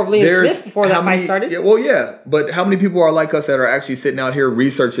hear more of Liam Smith before that fight started. Yeah, but how many people are like us that are actually sitting out here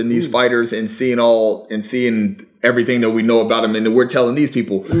researching these fighters and seeing everything that we know about them, and we're telling these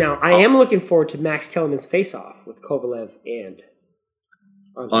people. Now, I am looking forward to Max Kellerman's face-off with Kovalev and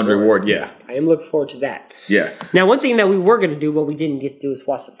Andre Ward. Yeah, I am looking forward to that. Yeah. Now, one thing that we were going to do, but we didn't get to do, is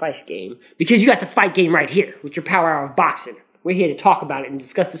watch the fight game because you got the fight game right here with your Power Hour of Boxing. We're here to talk about it and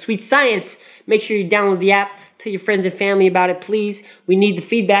discuss the sweet science. Make sure you download the app. Tell your friends and family about it, please. We need the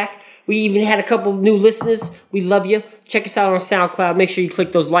feedback. We even had a couple new listeners. We love you. Check us out on SoundCloud. Make sure you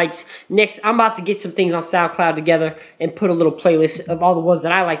click those likes. Next, I'm about to get some things on SoundCloud together and put a little playlist of all the ones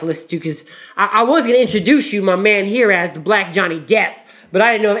that I like to listen to because I was going to introduce you, my man here, as the Black Johnny Depp. But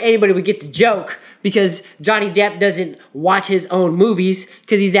I didn't know if anybody would get the joke because Johnny Depp doesn't watch his own movies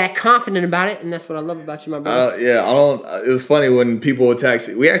because he's that confident about it, and that's what I love about you, my brother. It was funny when people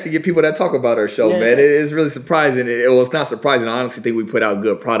we actually get people that talk about our show, man. It is really surprising. It's not surprising. I honestly think we put out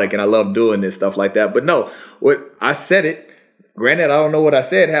good product, and I love doing this stuff like that. But no, I said it. Granted, I don't know what I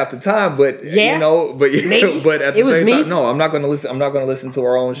said half the time, but but at the same time, no, I'm not going to listen. I'm not going to listen to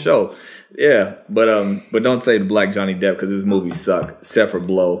our own show. Yeah, but don't say the Black Johnny Depp because his movies suck, except for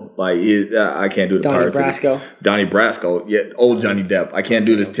Blow. I can't do the Donnie Brasco. Donnie Brasco, yeah, old Johnny Depp. I can't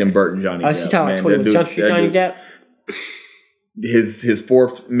do this Tim Burton Johnny Depp. You talking about 21 Jump Street Johnny Depp? His 4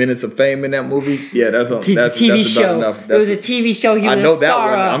 minutes of fame in that movie, that's TV show. Enough. It was a TV show. I know that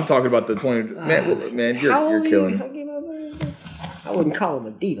one. I'm talking about the 20. Man, you're killing me. I wouldn't call him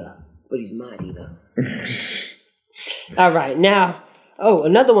a diva, but he's my diva. All right, now,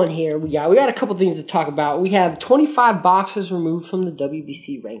 another one here. We got a couple things to talk about. We have 25 boxers removed from the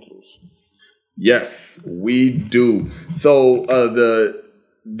WBC rankings. Yes, we do. So the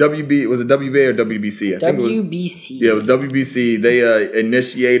WB was it WBA or WBC? I think it was WBC. Yeah, it was WBC. They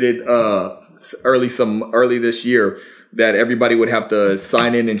initiated early this year that everybody would have to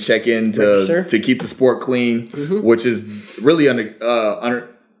sign in and check in to keep the sport clean, which is really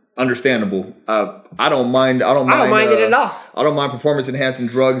understandable. I don't mind. I don't mind it at all. I don't mind performance enhancing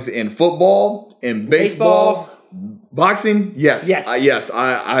drugs in football, in baseball. Boxing, yes. Yes.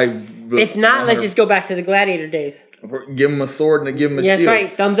 I if not, let's just go back to the gladiator days. Give him a sword and give him a shield. That's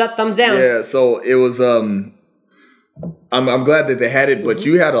right. Thumbs up, thumbs down. Yeah, so it was I'm glad that they had it, but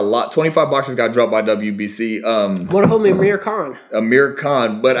you had a lot. 25 boxers got dropped by WBC. One of them, Amir Khan.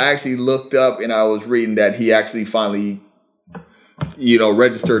 But I actually looked up and I was reading that he actually finally,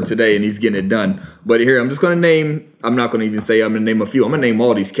 registered today and he's getting it done. But here, I'm just going to name. I'm not going to even say I'm going to name a few. I'm going to name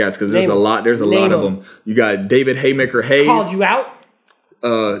all these cats because there's a lot. There's a lot of them. You got David Haymaker Hayes. Called you out.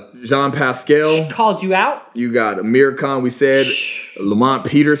 Jean Pascal. Called you out. You got Amir Khan, we said. Lamont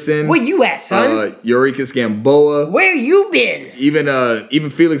Peterson. Where you at, son? Eureka's Gamboa. Where you been? Even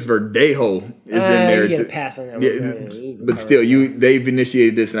Felix Verdejo is in there. You get a pass on that one. But still, they've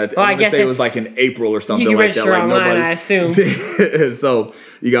initiated this, and I guess it was like in April or something like that. Like online, I assume. So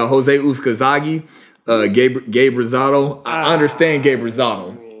you got Jose Uskazagi, Gabe Rosado. I understand Gabe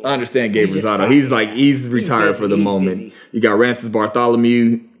Rosado. He's retired for the moment. Busy. You got Rancis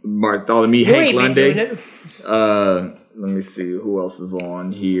Bartholomew, Hank Lunde. Let me see who else is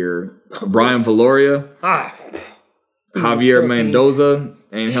on here. Brian Valoria, Javier Mendoza,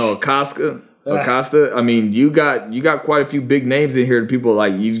 Angel Acosta. I mean, you got quite a few big names in here. People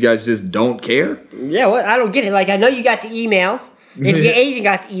like you guys just don't care. Yeah, well, I don't get it. Like I know you got the email. If your agent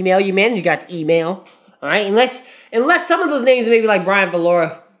got the email, your manager got the email. All right, unless some of those names maybe like Brian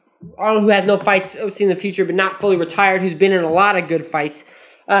Valoria, who has no fights in the future but not fully retired, who's been in a lot of good fights,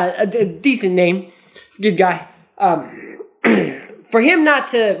 a decent name, good guy. For him not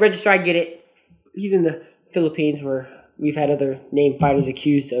to register, I get it. He's in the Philippines where we've had other named fighters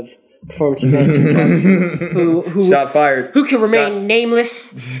accused of performance enhancing drugs. Who shots fired. Who can remain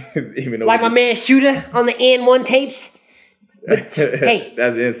nameless. Like my man Shoota on the N1 tapes. But hey,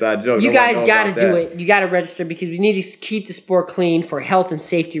 that's an inside joke. You guys got to do it. You got to register because we need to keep the sport clean for health and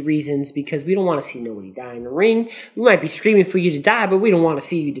safety reasons because we don't want to see nobody die in the ring. We might be screaming for you to die, but we don't want to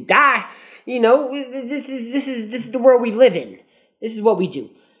see you to die. This is the world we live in. This is what we do,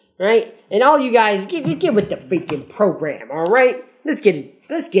 right? And all you guys get with the freaking program, all right? Let's get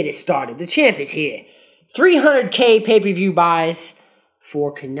it started. The champ is here. 300K pay-per-view buys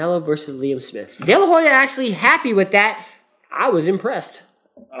for Canelo versus Liam Smith. De La Hoya actually happy with that. I was impressed.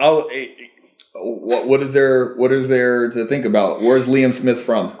 What is there to think about? Where's Liam Smith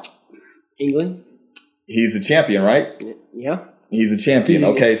from? England. He's a champion, right? Yeah. He's a champion.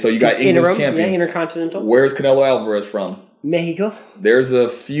 Okay, so you got England's champion. Yeah, Intercontinental. Where's Canelo Alvarez from? Mexico. There's a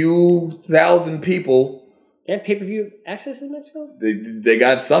few thousand people. They have pay-per-view access in Mexico? They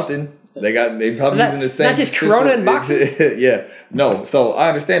got something. They probably using the same. Not just Corona and boxing. Yeah. No. So I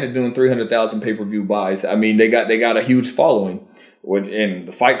understand they're doing 300,000 pay-per-view buys. I mean, they got a huge following, and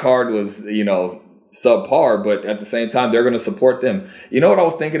the fight card was subpar, but at the same time they're going to support them. You know what I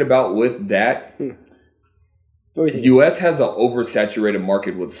was thinking about with that? U.S. has an oversaturated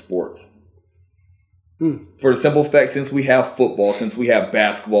market with sports. For the simple fact, since we have football, since we have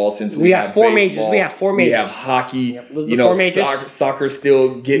basketball, since we have four baseball, majors, we have four majors. We have hockey. Yep, those are four majors. Soccer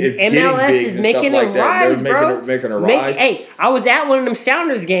still is MLS getting big is and making stuff a like that. rise, They're making a rise. Hey, I was at one of them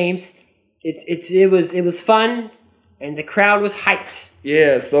Sounders games. It was fun, and the crowd was hyped.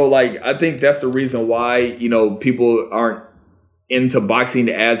 Yeah, so I think that's the reason why people aren't into boxing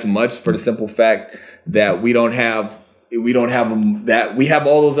as much for the simple fact that we don't have them, that we have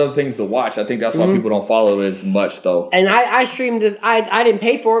all those other things to watch. I think that's why people don't follow it as much, though. And I streamed it. I didn't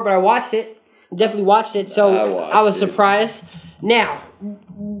pay for it, but I watched it. Definitely watched it. So I was surprised. Now,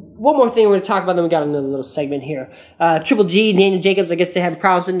 one more thing we're going to talk about. Then we got another little segment here. Triple G, Daniel Jacobs. I guess they have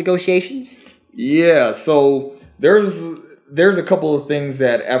problems with negotiations. Yeah. So there's a couple of things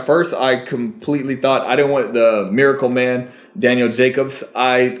that at first I completely thought I didn't want the Miracle Man, Daniel Jacobs.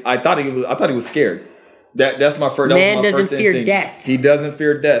 I thought he was scared. That's my first. Man that was my doesn't first fear instinct. death. He doesn't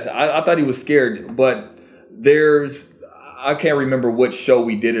fear death. I thought he was scared, but I can't remember which show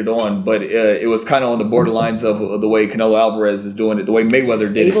we did it on, but it was kind of on the borderlines of the way Canelo Alvarez is doing it, the way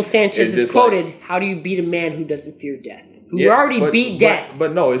Mayweather did Abel it. Sanchez is quoted, "How do you beat a man who doesn't fear death? Who already beat death?"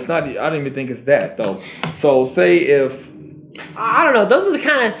 But no, it's not. I don't even think it's that though. So say if I don't know, those are the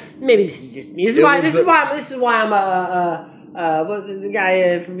kind of maybe this is just me. This is why I'm what's the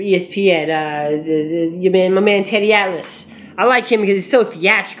guy from ESPN? My man Teddy Atlas. I like him because he's so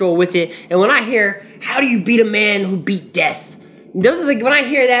theatrical with it. And when I hear, how do you beat a man who beat death? When I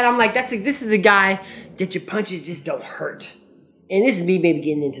hear that, I'm like, this is a guy that your punches just don't hurt. And this is me maybe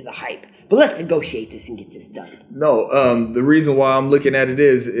getting into the hype. But let's negotiate this and get this done. No, the reason why I'm looking at it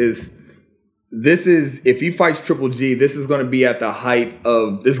is if he fights Triple G, this is going to be the height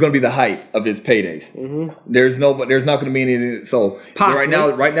of his paydays. Mm-hmm. There's not going to be any. So right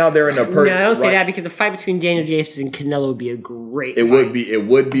now they're in a No, I don't say that because a fight between Daniel Jacobs and Canelo would be a great. It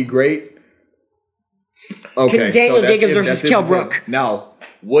would be great. Okay, Daniel Jacobs versus Kell Brook. Now,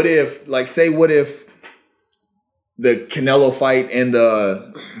 what if the Canelo fight and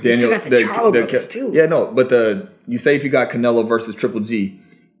the Daniel you say if you got Canelo versus Triple G.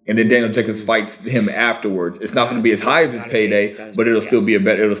 And then Daniel Jacobs fights him afterwards. It's not going to be as high as his payday, but it'll still be a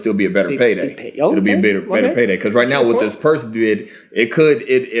better payday. It'll be a better payday. Because right now, what this person did,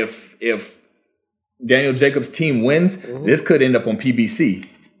 if Daniel Jacobs' team wins, this could end up on PBC,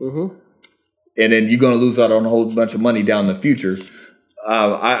 and then you're going to lose out on a whole bunch of money down in the future.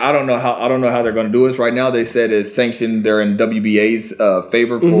 I don't know how they're going to do this. Right now, they said it's sanctioned. They're in WBA's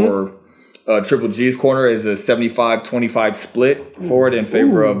favor for. Triple G's corner is a 75-25 split for it in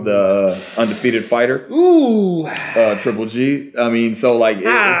favor of the undefeated fighter. Triple G. I mean, so like,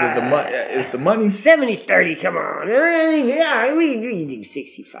 is the money 70-30? Come on, yeah, we do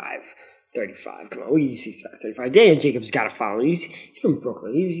 65-35. Come on, we do 65-35. Daniel Jacobs got a following. He's from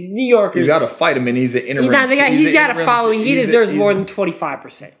Brooklyn. He's New Yorker. He's got to fight him, and he's an interim. He's got a following. He deserves more than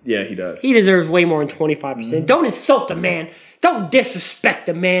 25%. Yeah, he does. He deserves way more than 25%. Don't insult the man. Don't disrespect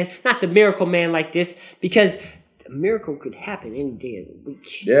the man, not the Miracle Man like this, because a miracle could happen any day of the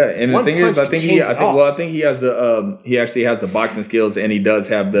week. Yeah, and the thing is, I think he has he actually has the boxing skills, and he does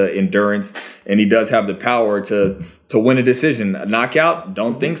have the endurance, and he does have the power to win a decision. A knockout?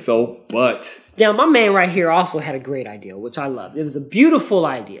 Don't think so, but now my man right here also had a great idea, which I loved. It was a beautiful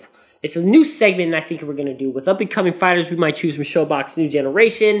idea. It's a new segment I think we're going to do with up-and-coming fighters we might choose from Showbox New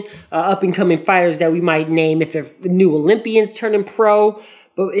Generation, up-and-coming fighters that we might name if they're new Olympians turning pro.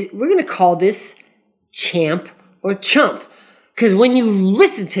 But we're going to call this Champ or Chump. Because when you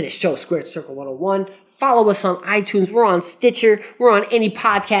listen to this show, Squared Circle 101, follow us on iTunes. We're on Stitcher. We're on any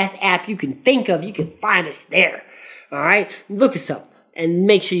podcast app you can think of. You can find us there. All right? Look us up. And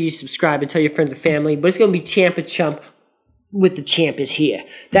make sure you subscribe and tell your friends and family. But it's going to be Champ or Chump. With the champ is here.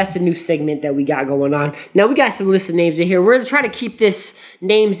 That's the new segment that we got going on. Now we got some list of names in here. We're going to try to keep this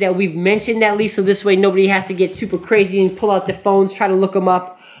names that we've mentioned at least, so this way nobody has to get super crazy and pull out their phones, try to look them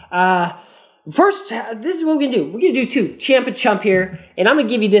up. First, this is what we're going to do. We're going to do two. Champ and Chump here. And I'm going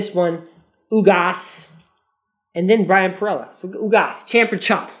to give you this one. Ugas. And then Brian Perella. So Ugas. Champ or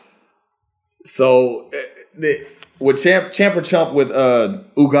Chump? So with Champ or Chump with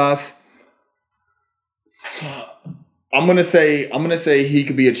Ugas, I'm gonna say he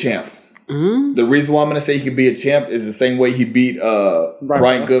could be a champ. Mm-hmm. The reason why I'm gonna say he could be a champ is the same way he beat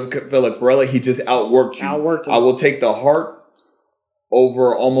Brian Goodfellow Perella. He just outworked you. I will take the heart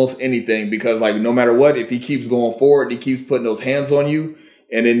over almost anything because, like, no matter what, if he keeps going forward, he keeps putting those hands on you,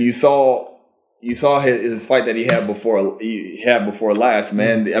 and then you saw his fight that he had before last,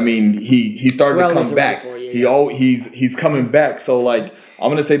 man. I mean, he started to come back. He's coming back. So, like, I'm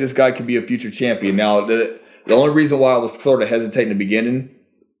gonna say this guy could be a future champion. Now, the only reason why I was sort of hesitating in the beginning,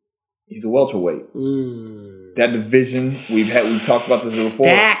 he's a welterweight. That division we've talked about this before.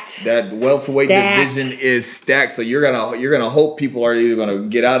 Stacked. That welterweight division is stacked. So you're gonna hope people are either gonna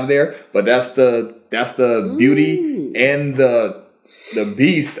get out of there, but that's the beauty and the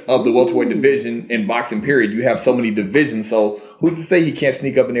beast of the welterweight division in boxing. Period. You have so many divisions. So who's to say he can't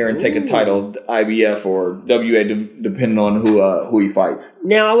sneak up in there and take a title, IBF or WA, depending on who he fights.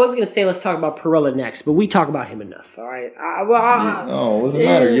 Now I was gonna say let's talk about Perella next, but we talk about him enough. All right. What's the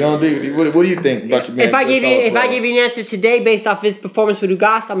matter? You don't think? What do you think about your man? If I give you an answer today based off his performance with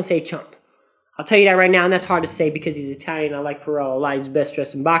Ugas, I'm gonna say Chump. I'll tell you that right now, and that's hard to say because he's Italian. I like Perella a lot. He's best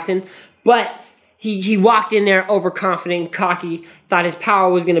dressed in boxing, but. He walked in there overconfident, cocky, thought his power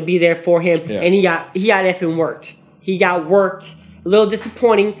was going to be there for him, and he got effing worked. He got worked. A little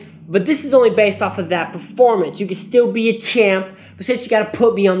disappointing, but this is only based off of that performance. You can still be a champ, but since you got to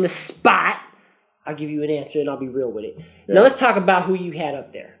put me on the spot, I'll give you an answer and I'll be real with it. Yeah. Now let's talk about who you had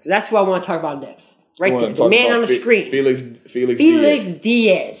up there, because that's who I want to talk about next. Right there, the man on the screen. Felix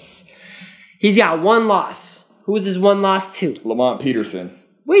Diaz. He's got one loss. Who was his one loss to? Lamont Peterson.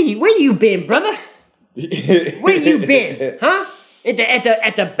 Where you been, brother? Where you been, huh?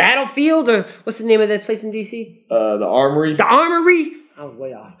 At the battlefield, or what's the name of that place in DC? The Armory. The Armory? I was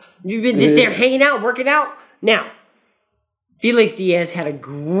way off. You've been just there hanging out, working out? Now, Felix Diaz had a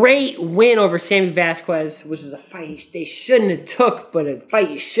great win over Sammy Vasquez, which is a fight they shouldn't have took, but a fight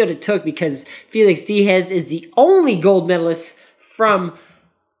you should have took because Felix Diaz is the only gold medalist from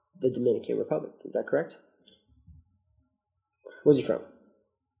the Dominican Republic. Is that correct? Where's he from?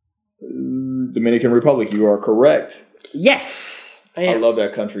 Dominican Republic. You are correct. Yes, I love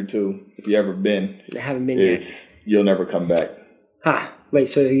that country too. If you ever been, I haven't been yet. You'll never come back. Wait,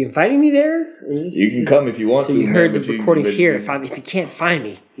 so are you inviting me there? You can come if you want to. So you heard the recordings here. If you can't find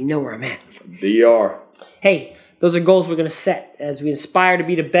me, you know where I'm at. There you are. Hey, those are goals we're going to set as we aspire to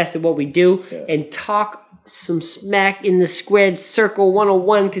be the best at what we do and talk some smack in the squared circle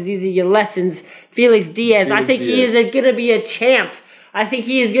 101 because these are your lessons. Felix Diaz, I think he is going to be a champ. I think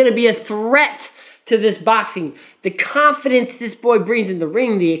he is going to be a threat to this boxing. The confidence this boy brings in the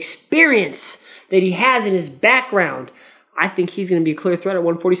ring, the experience that he has in his background, I think he's going to be a clear threat at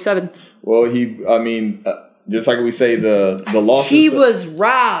 147. Well, just like we say, the losses. He was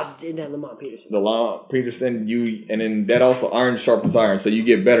robbed in that Lamont Peterson. The Lamont Peterson, and then that also iron sharpens iron, so you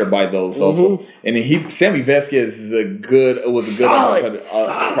get better by those also. And then Sammy Vasquez was a good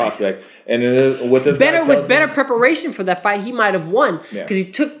prospect. And then with this better preparation for that fight, he might have won because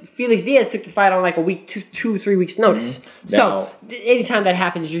Felix Diaz took the fight on like a week, 2-3 weeks notice. So anytime that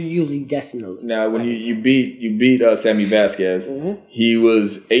happens, you're usually destined to lose. Now, when you beat Sammy Vasquez, he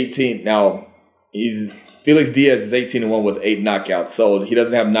was 18. Now Felix Diaz is 18-1 with 8 knockouts, so he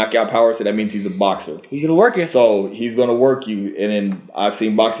doesn't have knockout power. So that means he's a boxer. He's gonna work you. So he's gonna work you, and then I've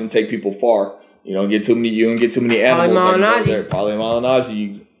seen boxing take people far. You don't get too many animals. Paulie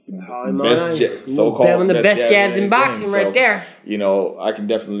Malignaggi. So-called one of the best jabs in boxing, right there. You know, I can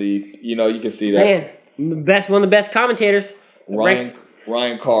definitely, you can see that. Man, one of the best commentators. Ryan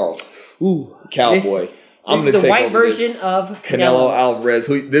Carl. Ooh, Cowboy. This is the white version of Canelo Alvarez.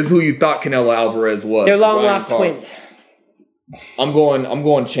 This is who you thought Canelo Alvarez was. They're long lost twins. I'm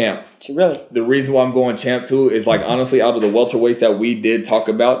going champ. Really? The reason why I'm going champ too is honestly, out of the welterweights that we did talk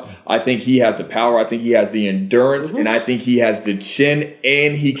about, I think he has the power, I think he has the endurance, and I think he has the chin,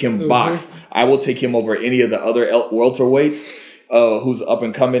 and he can box. I will take him over any of the other welterweights who's up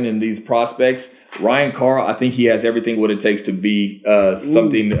and coming in these prospects. Ryan Carl, I think he has everything what it takes to be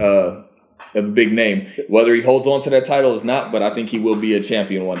something of a big name. Whether he holds on to that title is not, but I think he will be a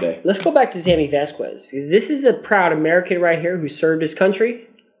champion one day. Let's go back to Sammy Vasquez. This is a proud American right here who served his country.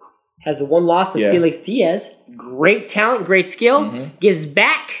 Has a one loss of Felix Diaz. Great talent, great skill. Gives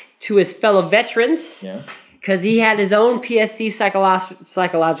back to his fellow veterans. Because he had his own PSC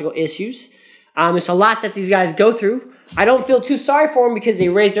psychological issues. It's a lot that these guys go through. I don't feel too sorry for them because they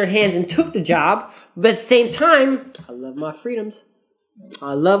raised their hands and took the job. But at the same time, I love my freedoms.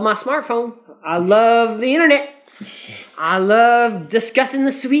 I love my smartphone. I love the internet. I love discussing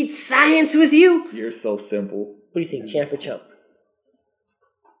the sweet science with you. You're so simple. What do you think, champ or chump?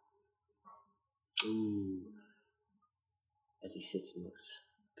 Ooh. As he sits and looks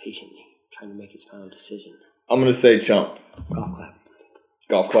patiently, trying to make his final decision. I'm going to say chump. Golf clap.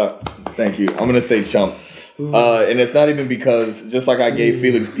 Golf clap. Thank you. I'm going to say chump. And it's not even because, just like I gave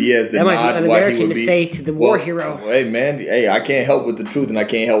Felix Diaz the nod, why American he would to say to the war hero. Hey, man. Hey, I can't help with the truth, and I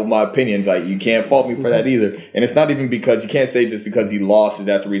can't help with my opinions. You can't fault me for that either. And it's not even because, you can't say just because he lost is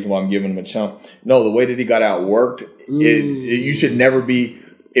that the reason why I'm giving him a chump. No, the way that he got outworked, you should never be,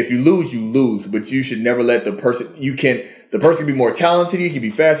 if you lose, you lose. But you should never let the person can be more talented, you can be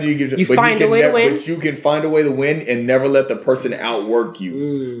faster, you can find a way to win. But you can find a way to win and never let the person outwork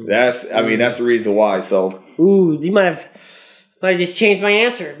you. That's the reason why. So you might have just changed my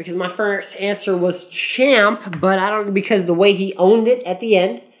answer because my first answer was champ, but I don't because the way he owned it at the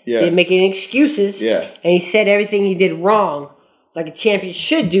end, didn't make any excuses, and he said everything he did wrong. Like a champion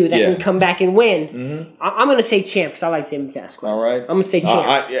should do that can come back and win. I'm going to say champ because I like Sammy Vasquez. All right. I'm going to say champ.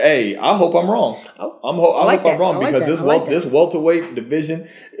 I hope I'm wrong. I hope I'm wrong because this welterweight division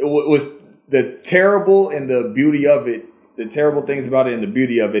was the terrible and the beauty of it. The terrible things about it and the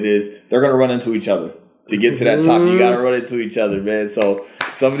beauty of it is they're going to run into each other. To get to that top, you got to run into each other, man. So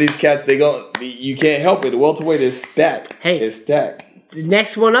some of these cats, you can't help it. The welterweight is stacked. It's stacked. The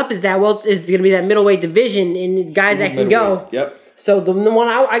next one up is going to be that middleweight division and guys that can go. Yep. So the one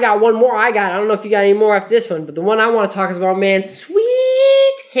I got one more. I don't know if you got any more after this one, but the one I want to talk is about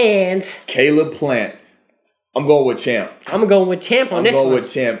sweet hands. Caleb Plant. I'm going with champ. I'm going with champ on this one.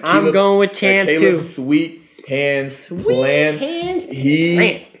 I'm going with champ too. Caleb Sweet Hands Plant.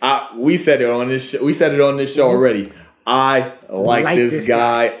 We said it on this show. We said it on this show already. I like this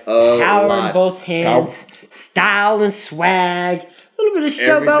guy a lot. Power in both hands, style and swag, a little bit of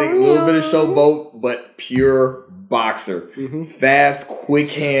showboat. A little bit of showboat, but pure boxer. Fast, quick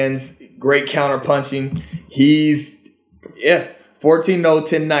hands, great counter punching. He's Yeah. 14-0,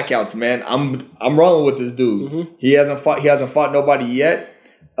 10 knockouts, man. I'm rolling with this dude. Mm-hmm. He hasn't fought nobody yet.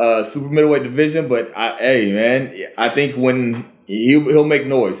 Super middleweight division, but hey, man, I think when he'll make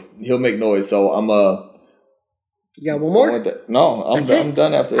noise. He'll make noise. So I'm You got one more? No, I'm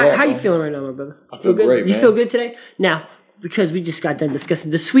done after that. How you feeling right now, my brother? I feel good? great, man. You feel good today? Now, because we just got done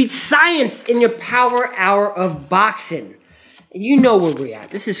discussing the sweet science in your power hour of boxing. You know where we're at.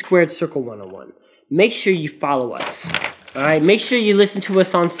 This is Squared Circle 101. Make sure you follow us. All right? Make sure you listen to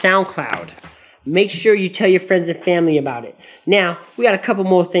us on SoundCloud. Make sure you tell your friends and family about it. Now, we got a couple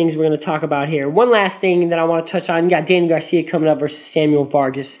more things we're going to talk about here. One last thing that I want to touch on. You got Danny Garcia coming up versus Samuel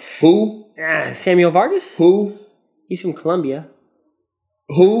Vargas. Who? Samuel Vargas? Who? He's from Colombia.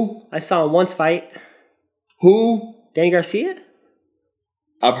 Who? I saw him once fight. Who? Danny Garcia?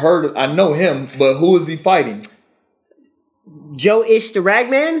 I know him, but who is he fighting? Joe Ish the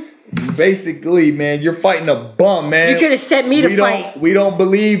Ragman? Basically, man, you're fighting a bum, man. You could have sent me to fight. We don't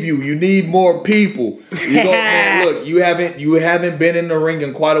believe you. You need more people. Man, look, you haven't been in the ring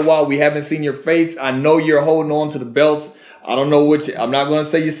in quite a while. We haven't seen your face. I know you're holding on to the belts. I don't know I'm not going to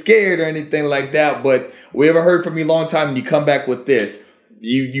say you're scared or anything like that, but we haven't heard from you a long time, and you come back with this.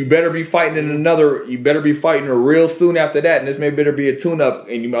 You better be fighting you better be fighting real soon after that, and this may better be a tune-up,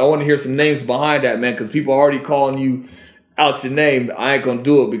 and I want to hear some names behind that, man, because people are already calling you out your name. I ain't gonna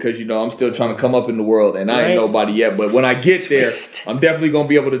do it because I'm still trying to come up in the world and I ain't nobody yet. But when I get there, I'm definitely gonna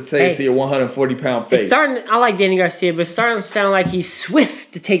be able to say it to your 140-pound face. I like Danny Garcia, but it's starting to sound like he's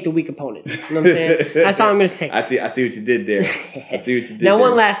swift to take the weak opponent. You know what I'm saying? That's all I'm gonna say. I see what you did there. Now,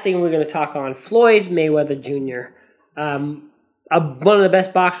 one last thing we're gonna talk on: Floyd Mayweather Jr. One of the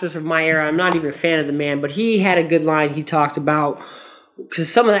best boxers of my era. I'm not even a fan of the man, but he had a good line. He talked about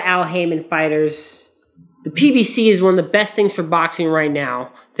because some of the Al Haymon fighters. The PBC is one of the best things for boxing right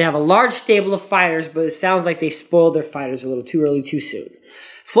now. They have a large stable of fighters, but it sounds like they spoiled their fighters a little too early, too soon.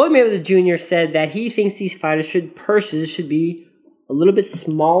 Floyd Mayweather Jr. said that he thinks these purses should be a little bit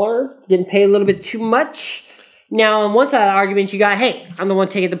smaller, getting paid a little bit too much. Now, on one side of the argument, you got, hey, I'm the one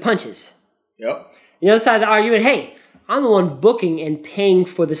taking the punches. Yep. The other side of the argument, hey, I'm the one booking and paying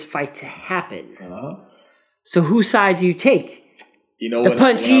for this fight to happen. Uh-huh. So whose side do you take?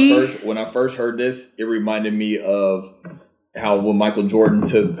 When I first heard this, it reminded me of how when Michael Jordan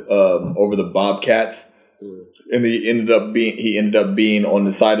took over the Bobcats, and he ended up being on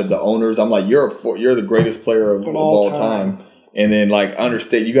the side of the owners. I'm like, you're the greatest player of all time. And then I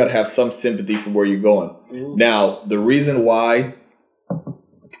understand you got to have some sympathy for where you're going. Mm-hmm. Now, the reason why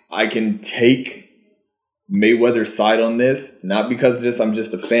I can take Mayweather's side on this, not because of this, I'm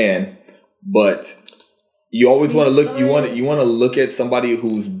just a fan, but you always want to look. You want to look at somebody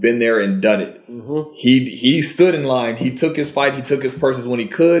who's been there and done it. Mm-hmm. He stood in line. He took his fight. He took his purses when he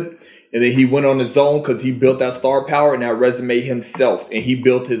could, and then he went on his own because he built that star power and that resume himself, and he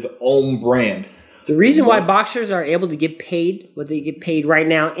built his own brand. The reason why boxers are able to get paid what they get paid right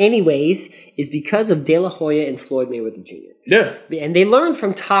now, anyways, is because of De La Hoya and Floyd Mayweather Jr. Yeah, and they learned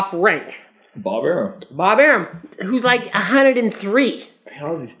from Top Rank. Bob Arum, who's like 103.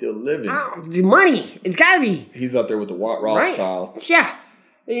 How is he still living? Money. It's got to be. He's up there with the Rothschild. Right? Yeah.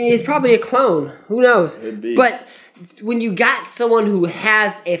 He's probably a clone. Who knows? Could be. But when you got someone who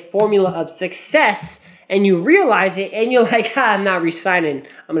has a formula of success and you realize it and you're like, I'm not resigning.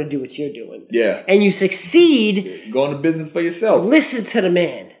 I'm going to do what you're doing. Yeah. And you succeed. Go into business for yourself. Listen to the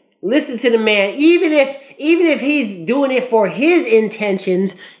man. Listen to the man. Even if he's doing it for his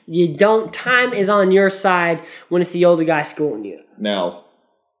intentions, time is on your side when it's the older guy schooling you. Now,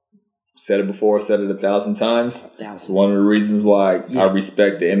 said it before, said it 1,000 times. It's one of the reasons why I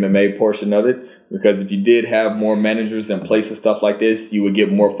respect the MMA portion of it. Because if you did have more managers in place and stuff like this, you would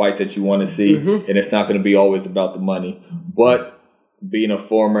get more fights that you want to see. Mm-hmm. And it's not going to be always about the money. But being a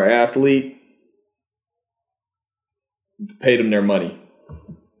former athlete, pay them their money.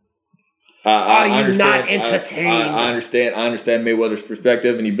 I understand, not entertained? I understand Mayweather's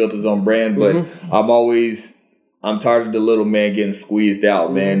perspective, and he built his own brand. But I'm tired of the little man getting squeezed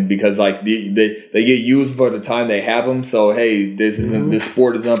out, man, because they get used for the time they have him. So hey, this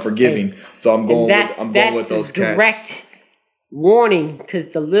sport is unforgiving. So I'm going with those cats. Direct warning,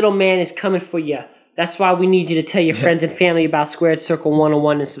 because the little man is coming for you. That's why we need you to tell your friends and family about Squared Circle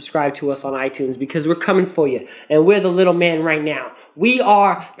 101 and subscribe to us on iTunes, because we're coming for you. And we're the little man right now. We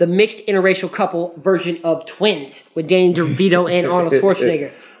are the mixed interracial couple version of twins with Danny DeVito and Arnold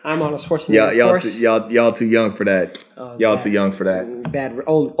Schwarzenegger. I'm Arnold Schwarzenegger. Y'all too young for that. Too young for that. Bad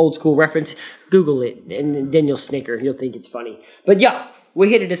old school reference. Google it, and then you'll snicker. You'll think it's funny. But yeah, We're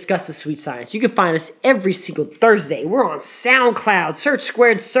here to discuss the sweet science. You can find us every single Thursday. We're on SoundCloud. Search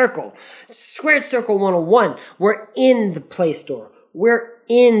Squared Circle. Squared Circle 101. We're in the Play Store. We're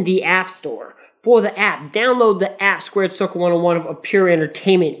in the App Store. For the app, download the app Squared Circle 101 of pure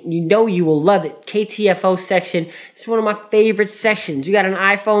entertainment. You know you will love it. KTFO section. It's one of my favorite sections. You got an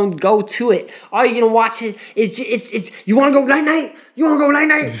iPhone, go to it. All you're gonna watch is you wanna go night-night? You wanna go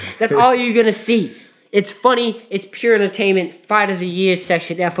night-night? That's all you're gonna see. It's funny, it's pure entertainment. Fight of the Year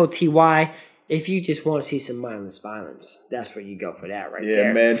section, FOTY. If you just want to see some mindless violence, that's where you go for that right there.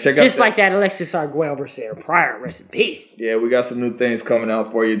 Yeah, man. Check out just like that Alexis Arguello versus Aaron Pryor. Rest in peace. Yeah, we got some new things coming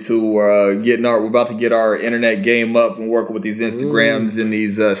out for you too. We're about to get our internet game up and working with these Instagrams and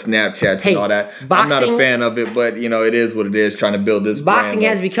these Snapchats and all that. I'm not a fan of it, but it is what it is. Trying to build this. Boxing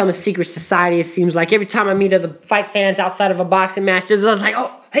has become a secret society. It seems like every time I meet other fight fans outside of a boxing match, I was like,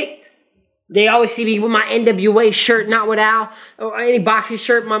 oh, hey. They always see me with my NWA shirt, not with Al, or any boxing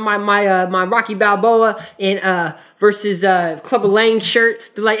shirt, my Rocky Balboa and versus Clubber Lang shirt.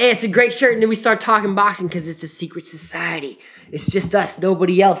 They're like, hey, it's a great shirt, and then we start talking boxing because it's a secret society. It's just us,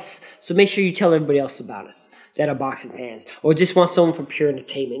 nobody else. So make sure you tell everybody else about us that are boxing fans, or just want someone for pure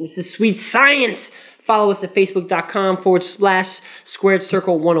entertainment. This is sweet science. Follow us at facebook.com/Squared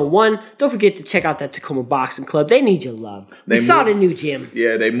Circle 101. Don't forget to check out that Tacoma Boxing Club. They need your love. We saw the new gym.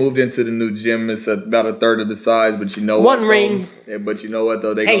 Yeah, they moved into the new gym. It's about a third of the size, but one ring. Yeah, but you know what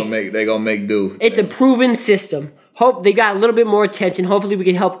though? They gonna make do. It's a proven system. Hope they got a little bit more attention. Hopefully we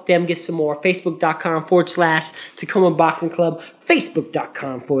can help them get some more. Facebook.com/Tacoma Boxing Club.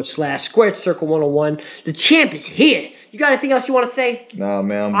 Facebook.com/Squared Circle 101. The champ is here. You got anything else you want to say? Nah,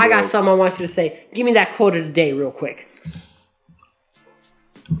 man. I got something I want you to say. Give me that quote of the day real quick.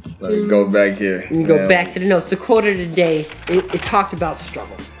 Let me go back here. Let me go back to the notes. The quote of the day, it talked about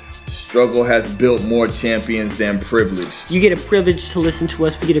struggle. Struggle has built more champions than privilege. You get a privilege to listen to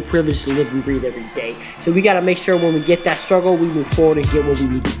us. We get a privilege to live and breathe every day. So we got to make sure when we get that struggle, we move forward and get what we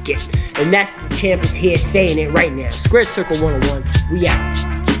need to get. And that's the champ is here saying it right now. Squared Circle 101. We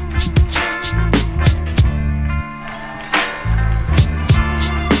out.